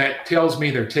 And that tells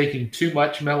me they're taking too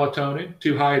much melatonin,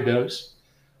 too high a dose.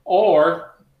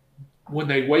 Or when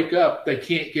they wake up, they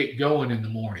can't get going in the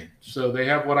morning. So they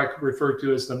have what I refer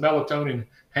to as the melatonin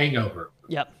hangover.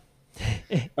 Yep.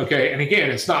 Okay. And again,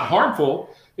 it's not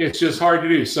harmful. It's just hard to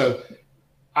do. So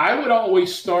I would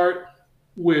always start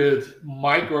with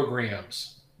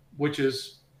micrograms, which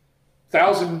is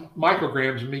 1,000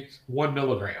 micrograms makes 1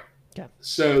 milligram. Okay.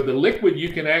 So the liquid, you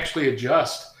can actually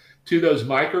adjust to those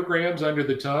micrograms under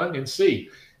the tongue and see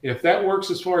if that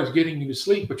works as far as getting you to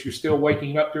sleep, but you're still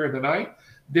waking up during the night.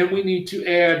 Then we need to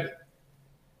add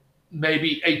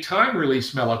maybe a time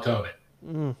release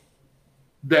melatonin.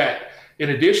 That in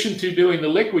addition to doing the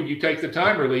liquid, you take the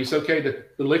time release. Okay, the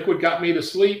liquid got me to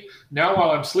sleep. Now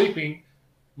while I'm sleeping,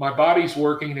 my body's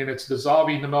working and it's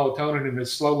dissolving the melatonin and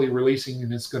it's slowly releasing,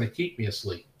 and it's going to keep me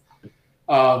asleep.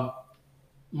 My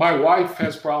wife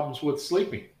has problems with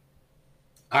sleeping.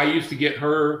 I used to get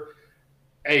her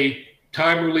a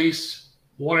time release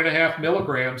 1.5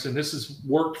 milligrams, and this has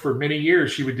worked for many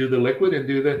years. She would do the liquid and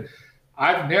do the.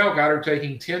 I've now got her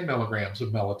taking 10 milligrams of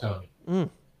melatonin.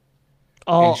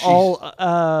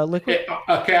 All liquid?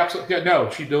 A capsule. No,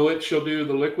 she'll do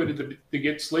the liquid to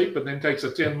get sleep, and then takes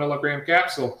a 10 milligram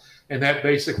capsule, and that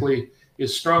basically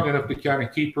is strong enough to kind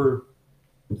of keep her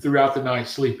throughout the night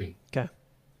sleeping. Okay.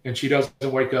 And she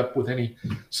doesn't wake up with any.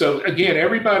 So again,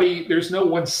 everybody, there's no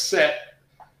one set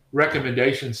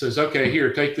recommendation says, okay,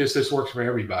 here, take this. This works for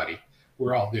everybody.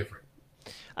 We're all different.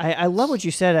 I love what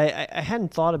you said. I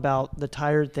hadn't thought about the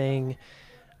tired thing.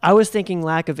 I was thinking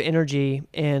lack of energy,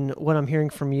 and what I'm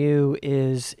hearing from you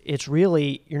is it's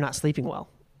really you're not sleeping well.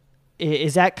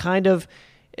 Is that kind of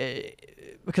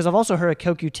because I've also heard a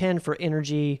CoQ10 for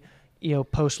energy,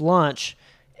 post lunch.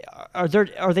 Are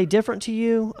they different to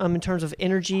you in terms of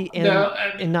energy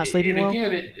and not sleeping well?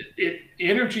 Again,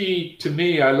 energy to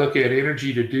me, I look at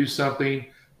energy to do something,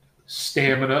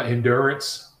 stamina,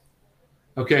 endurance.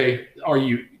 Okay,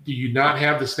 do you not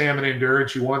have the stamina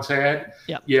endurance you once had?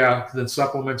 Yep. Yeah, then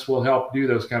supplements will help do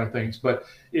those kind of things. But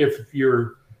if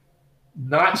you're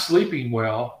not sleeping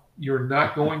well, you're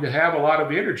not going to have a lot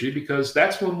of energy, because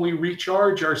that's when we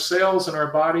recharge our cells in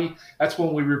our body. That's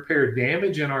when we repair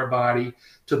damage in our body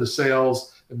to the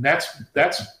cells. And that's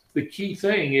the key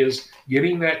thing, is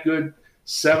getting that good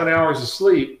 7 hours of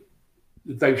sleep.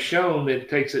 They've shown that it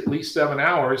takes at least 7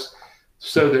 hours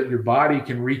so that your body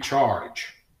can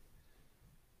recharge.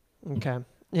 Okay.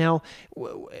 Now,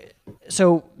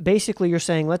 so basically you're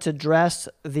saying let's address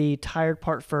the tired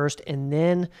part first, and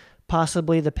then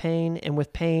possibly the pain. And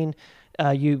with pain,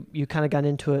 you kind of got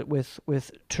into it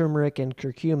with turmeric and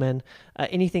curcumin.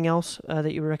 Anything else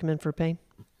that you would recommend for pain?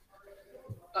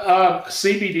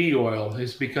 CBD oil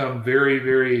has become very,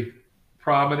 very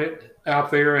prominent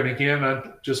out there. And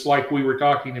again, just like we were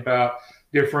talking about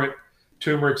different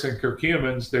turmerics and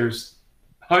curcumins, there's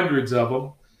hundreds of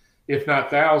them, if not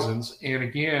thousands. And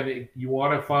again, you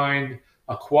want to find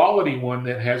a quality one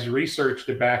that has research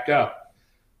to back up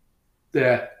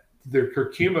that the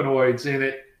curcuminoids in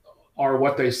it are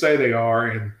what they say they are.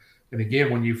 And again,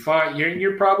 when you find,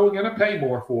 you're probably going to pay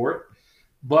more for it,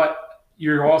 but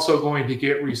you're also going to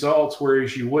get results,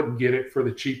 whereas you wouldn't get it for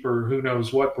the cheaper, who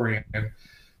knows what brand,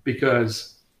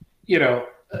 because,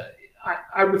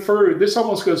 I refer, this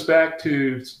almost goes back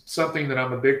to something that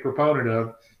I'm a big proponent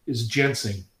of, is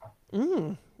ginseng.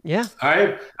 Yeah.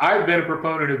 I've been a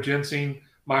proponent of ginseng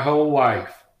my whole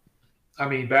life. I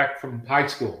mean, back from high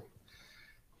school.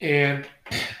 And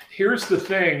here's the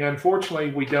thing,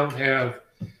 unfortunately, we don't have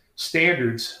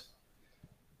standards.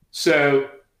 So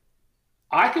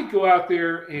I could go out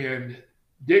there and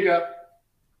dig up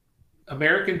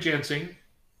American ginseng,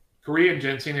 Korean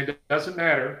ginseng, it doesn't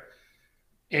matter,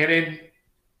 and then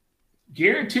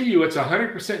guarantee you it's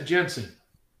 100% ginseng.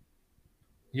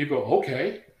 You go,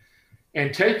 okay,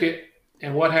 and take it,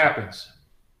 and what happens?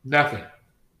 Nothing.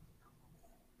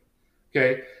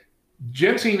 Okay,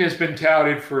 ginseng has been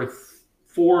touted for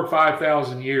 4,000 or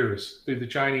 5,000 years through the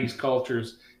Chinese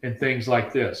cultures and things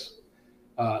like this.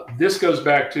 This goes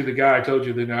back to the guy I told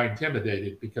you that I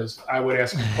intimidated because I would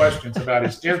ask him questions about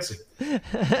his ginseng.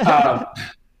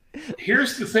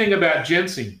 Here's the thing about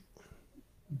ginseng.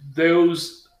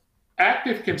 Those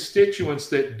active constituents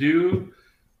that do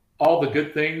all the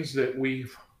good things that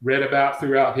we've read about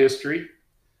throughout history,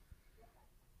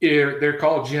 they're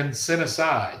called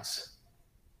ginsenosides.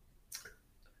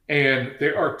 And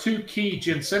there are two key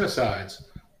ginsenosides.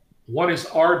 One is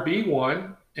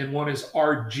RB1 and one is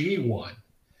RG1.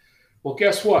 Well,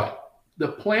 guess what? The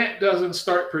plant doesn't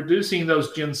start producing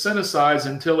those ginsenosides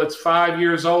until it's 5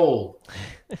 years old.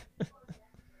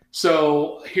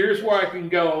 So here's where I can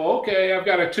go, okay, I've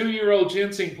got a 2-year-old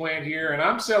ginseng plant here, and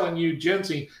I'm selling you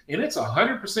ginseng, and it's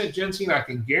 100% ginseng. I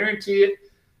can guarantee it.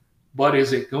 But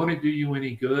is it going to do you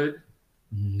any good?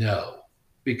 No,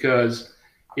 because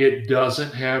it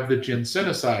doesn't have the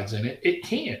ginsenosides in it. It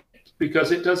can't,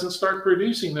 because it doesn't start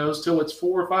producing those till it's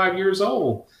 4 or 5 years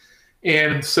old.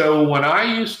 And so when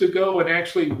I used to go and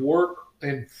actually work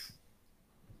and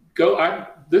go,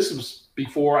 this was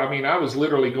before, I mean, I was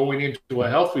literally going into a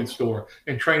health food store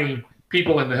and training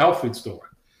people in the health food store.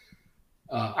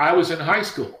 I was in high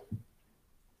school,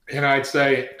 and I'd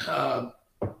say,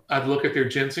 I'd look at their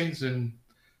ginsengs and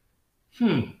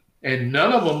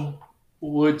none of them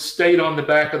would state on the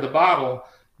back of the bottle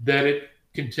that it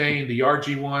contained the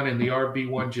RG1 and the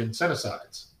RB1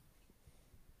 ginsenosides.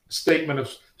 Statement of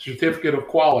certificate of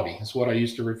quality is what I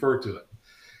used to refer to it.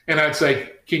 And I'd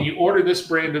say, can you order this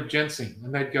brand of ginseng?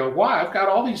 And they'd go, why? I've got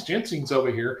all these ginsengs over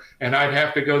here. And I'd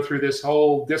have to go through this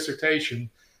whole dissertation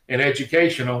and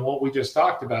education on what we just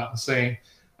talked about and saying,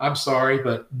 I'm sorry,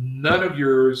 but none of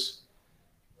yours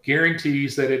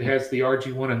guarantees that it has the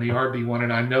RG1 and the RB1.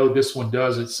 And I know this one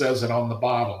does. It says it on the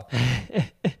bottle.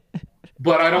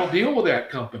 But I don't deal with that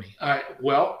company.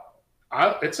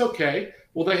 It's okay.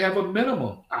 Well, they have a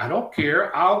minimum. I don't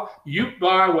care. You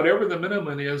buy whatever the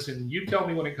minimum is, and you tell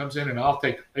me when it comes in, and I'll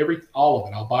take all of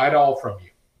it. I'll buy it all from you,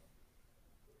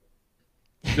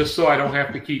 just so I don't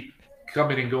have to keep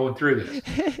coming and going through this.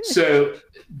 So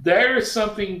there is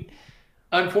something.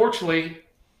 Unfortunately,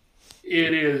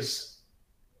 it is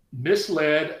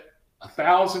misled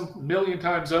 1,000 million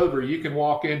times over. You can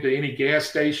walk into any gas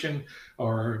station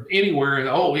or anywhere and,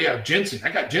 oh yeah, ginseng.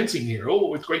 I got ginseng here.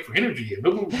 Oh, it's great for energy.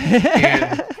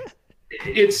 And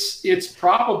it's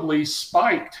probably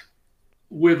spiked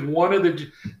with one of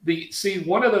the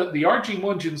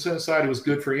RG1 ginsenoside was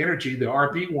good for energy. The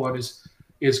RB1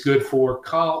 is good for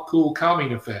cool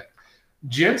calming effect.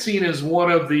 Ginseng is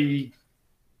one of the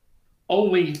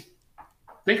only,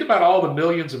 think about all the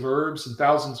millions of herbs and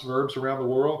thousands of herbs around the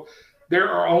world. There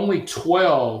are only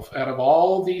 12 out of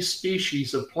all these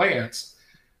species of plants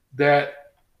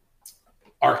that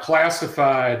are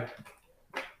classified,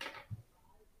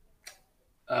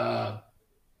 the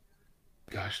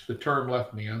term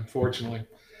left me, unfortunately.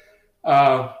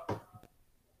 Can't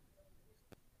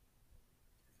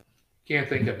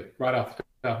think of it right off the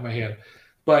top of my head.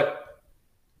 But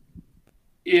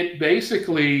it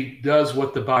basically does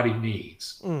what the body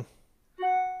needs.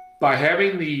 By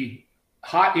having the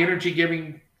hot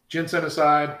energy-giving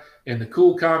ginsenoside and the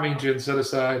cool calming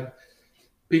ginsenoside,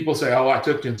 people say, oh, I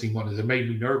took ginseng one. It made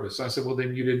me nervous. I said, well,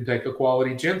 then you didn't take a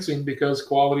quality ginseng, because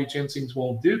quality ginsengs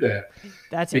won't do that.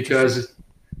 That's because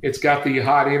it's got the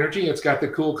hot energy. It's got the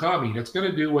cool calming. It's going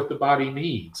to do what the body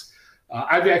needs.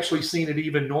 I've actually seen it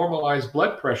even normalize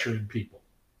blood pressure in people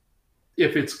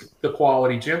if it's the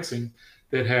quality ginseng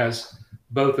that has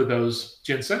both of those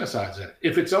ginsenosides in it.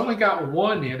 If it's only got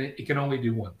one in it, it can only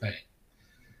do one thing.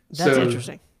 That's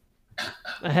interesting.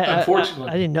 Unfortunately,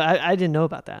 I didn't know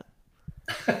about that.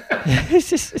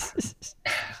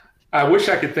 I wish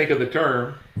I could think of the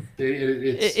term.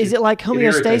 Is it like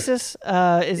homeostasis?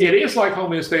 It is like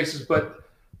homeostasis, but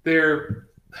there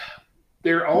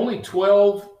are only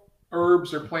 12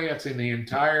 herbs or plants in the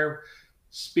entire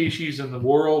species in the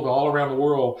world, all around the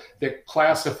world, that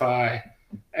classify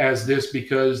as this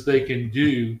because they can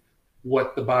do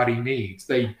what the body needs.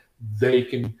 They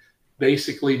can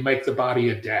basically make the body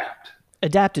adapt.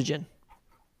 Adaptogen.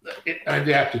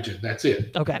 Adaptogen. That's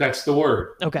it. Okay. That's the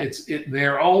word. Okay.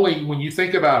 They're only, when you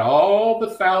think about all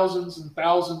the thousands and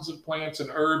thousands of plants and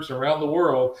herbs around the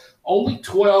world, only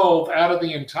 12 out of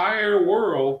the entire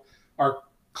world are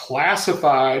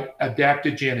classified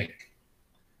adaptogenic.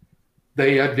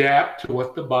 They adapt to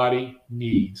what the body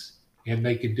needs, and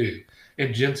they can do.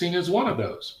 And ginseng is one of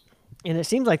those. And it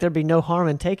seems like there'd be no harm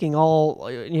in taking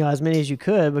as many as you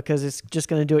could, because it's just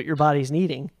going to do what your body's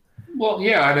needing. Well,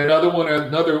 yeah, and another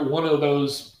one of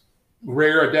those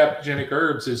rare adaptogenic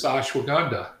herbs is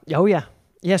ashwagandha. Oh yeah,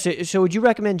 yeah. So would you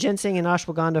recommend ginseng and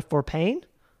ashwagandha for pain?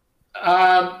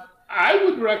 I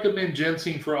would recommend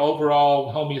ginseng for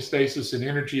overall homeostasis and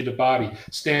energy of the body,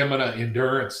 stamina,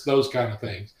 endurance, those kind of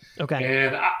things. Okay.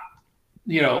 And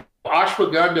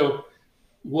ashwagandha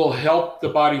will help the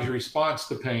body's response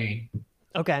to pain.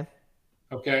 Okay.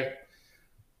 Okay.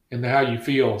 And how you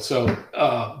feel. So,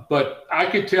 but I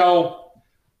could tell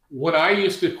when I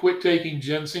used to quit taking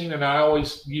ginseng, and I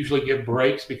always usually give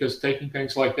breaks because taking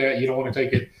things like that, you don't want to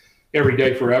take it every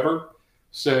day forever.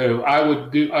 So I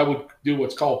would do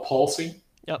what's called pulsing.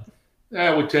 Yep.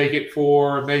 I would take it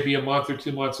for maybe a month or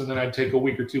 2 months, and then I'd take a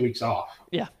week or 2 weeks off.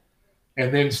 Yeah.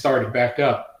 And then start it back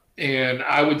up. And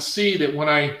I would see that when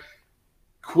I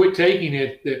quit taking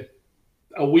it, that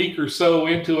a week or so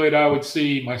into it, I would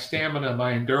see my stamina,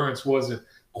 my endurance wasn't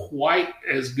quite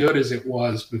as good as it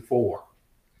was before.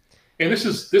 And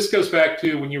this goes back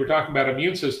to when you were talking about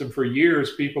immune system. For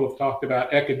years, people have talked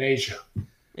about echinacea.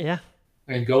 Yeah.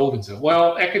 And golden seal.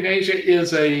 Well, echinacea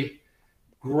is a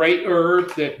great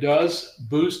herb that does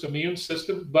boost immune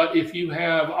system, but if you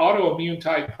have autoimmune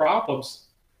type problems,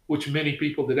 which many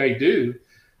people today do,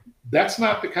 that's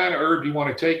not the kind of herb you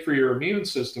want to take for your immune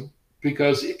system,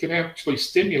 because it can actually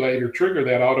stimulate or trigger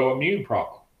that autoimmune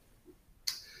problem.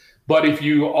 But if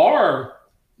you are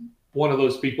one of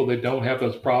those people that don't have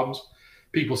those problems,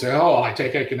 people say, oh, I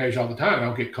take echinacea all the time. I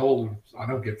don't get cold. I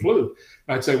don't get flu.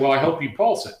 And I'd say, well, I hope you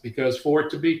pulse it, because for it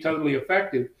to be totally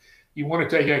effective, you want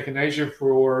to take echinacea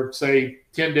for, say,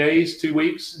 10 days, 2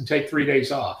 weeks, and take 3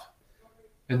 days off,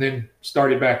 and then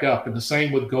start it back up. And the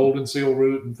same with golden seal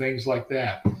root and things like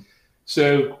that.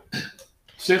 So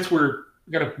since we're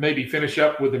going to maybe finish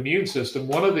up with immune system,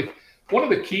 one of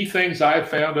the key things I've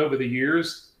found over the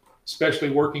years, especially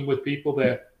working with people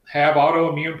that have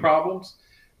autoimmune problems,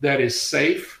 that is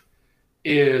safe,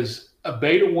 is a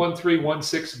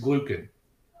beta-1316 glucan.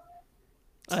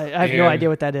 I have no idea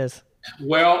what that is.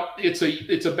 Well, it's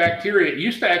a bacteria. It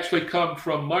used to actually come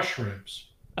from mushrooms.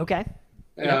 Okay.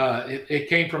 It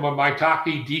came from a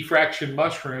maitake diffraction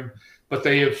mushroom, but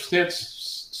they have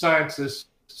since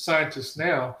scientists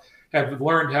now have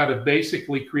learned how to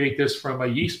basically create this from a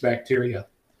yeast bacteria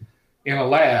in a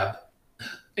lab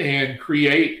and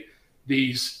create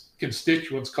these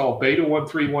constituents called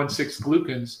beta-1316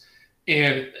 glucans.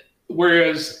 And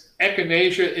whereas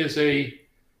echinacea is a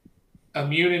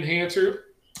immune enhancer,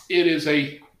 it is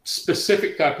a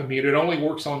specific type of immune. It only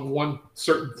works on one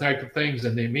certain type of things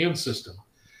in the immune system.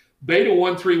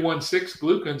 Beta-1316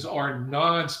 glucans are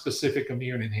non-specific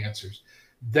immune enhancers.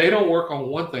 They don't work on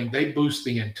one thing. They boost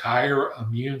the entire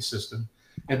immune system,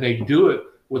 and they do it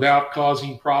without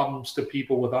causing problems to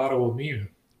people with autoimmune.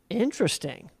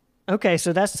 Interesting. Okay,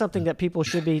 so that's something that people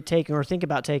should be taking or think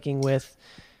about taking with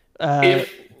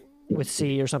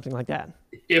C or something like that.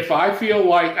 If I feel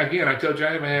like, again, I told you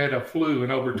I haven't had a flu in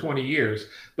over 20 years,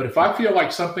 but if I feel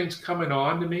like something's coming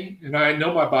on to me, and I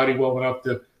know my body well enough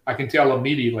that I can tell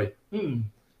immediately,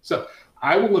 so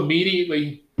I will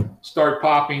immediately start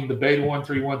popping the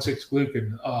beta-1316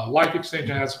 glucan. Life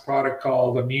Extension has a product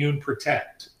called Immune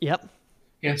Protect. Yep.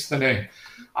 Hence the name.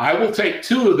 I will take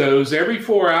 2 of those every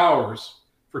 4 hours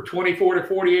for 24 to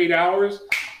 48 hours,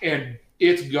 and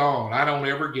it's gone. I don't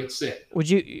ever get sick. Would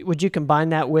you combine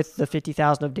that with the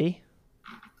 50,000 of D?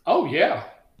 Oh, yeah.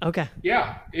 Okay.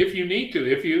 Yeah, if you need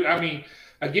to.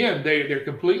 Again, they're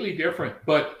completely different,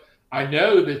 but I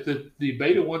know that the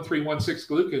beta-1316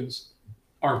 glucans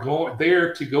are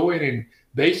there to go in and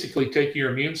basically take your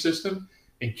immune system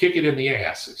and kick it in the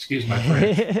ass, excuse my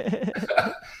French,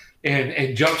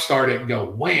 and jumpstart it and go,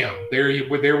 wham,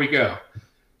 there we go.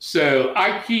 So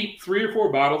I keep 3 or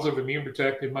 4 bottles of Immune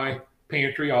Protect in my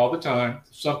pantry all the time.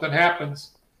 If something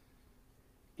happens,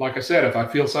 like I said, if I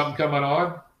feel something coming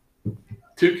on,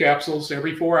 2 capsules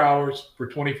every 4 hours for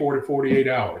 24 to 48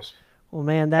 hours. Well,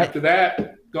 man, after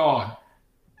that, gone.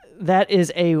 That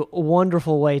is a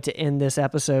wonderful way to end this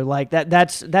episode. Like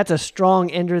that's a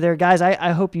strong ender there, guys.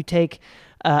 I hope you take,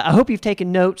 I hope you've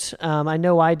taken notes. I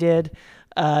know I did.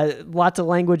 Lots of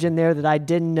language in there that I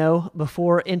didn't know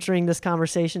before entering this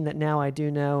conversation that now I do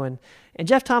know. And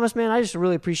Jeff Thomas, man, I just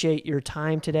really appreciate your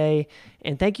time today,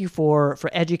 and thank you for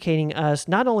educating us,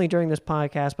 not only during this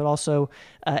podcast, but also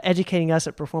educating us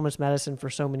at Performance Medicine for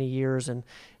so many years,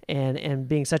 and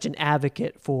being such an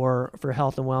advocate for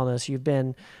health and wellness. You've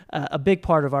been a big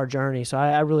part of our journey, so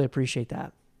I really appreciate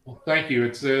that. Well, thank you.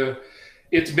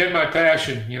 It's been my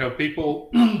passion. You know, people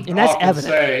and that's often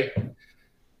evident. say,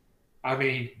 I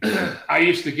mean, I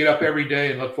used to get up every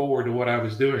day and look forward to what I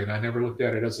was doing. I never looked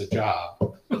at it as a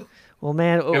job. Well,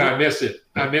 man, and I miss it.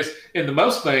 And the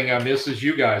most thing I miss is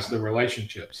you guys, the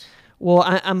relationships. Well,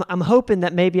 I'm hoping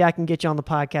that maybe I can get you on the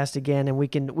podcast again, and we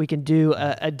can do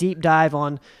a deep dive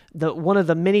on one of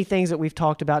the many things that we've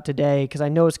talked about today, because I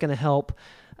know it's going to help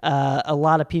a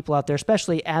lot of people out there,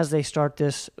 especially as they start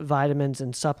this vitamins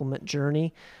and supplement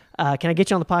journey. Can I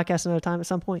get you on the podcast another time at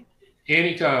some point?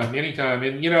 Anytime.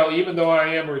 And, you know, even though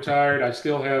I am retired, I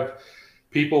still have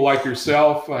people like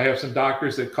yourself. I have some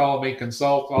doctors that call me,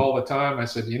 consult all the time. I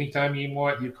said, anytime you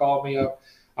want, you call me up.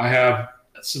 I have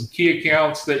some key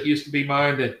accounts that used to be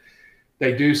mine that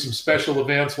they do some special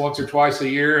events once or twice a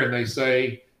year, and they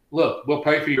say, look, we'll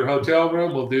pay for your hotel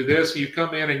room. We'll do this. You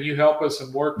come in and you help us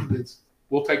and work.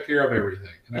 We'll take care of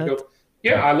everything. And I go,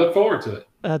 yeah, I look forward to it.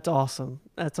 That's awesome.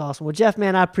 Well, Jeff,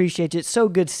 man, I appreciate you. It's so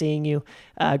good seeing you.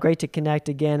 Great to connect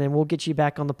again, and we'll get you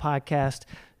back on the podcast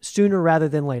sooner rather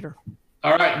than later.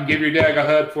 All right, and give your dad a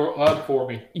hug for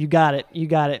me. You got it.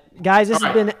 Guys, this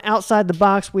has been Outside the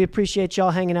Box. We appreciate y'all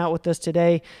hanging out with us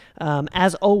today.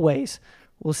 As always,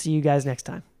 we'll see you guys next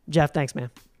time. Jeff, thanks,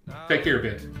 man. Take care,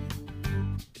 Ben.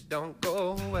 Don't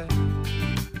go away.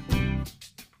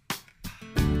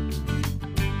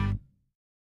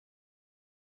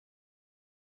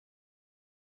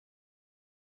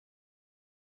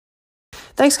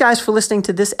 Thanks, guys, for listening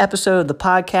to this episode of the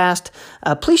podcast.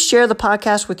 Please share the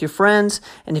podcast with your friends.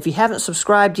 And if you haven't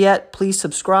subscribed yet, please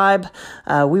subscribe.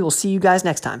 We will see you guys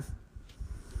next time.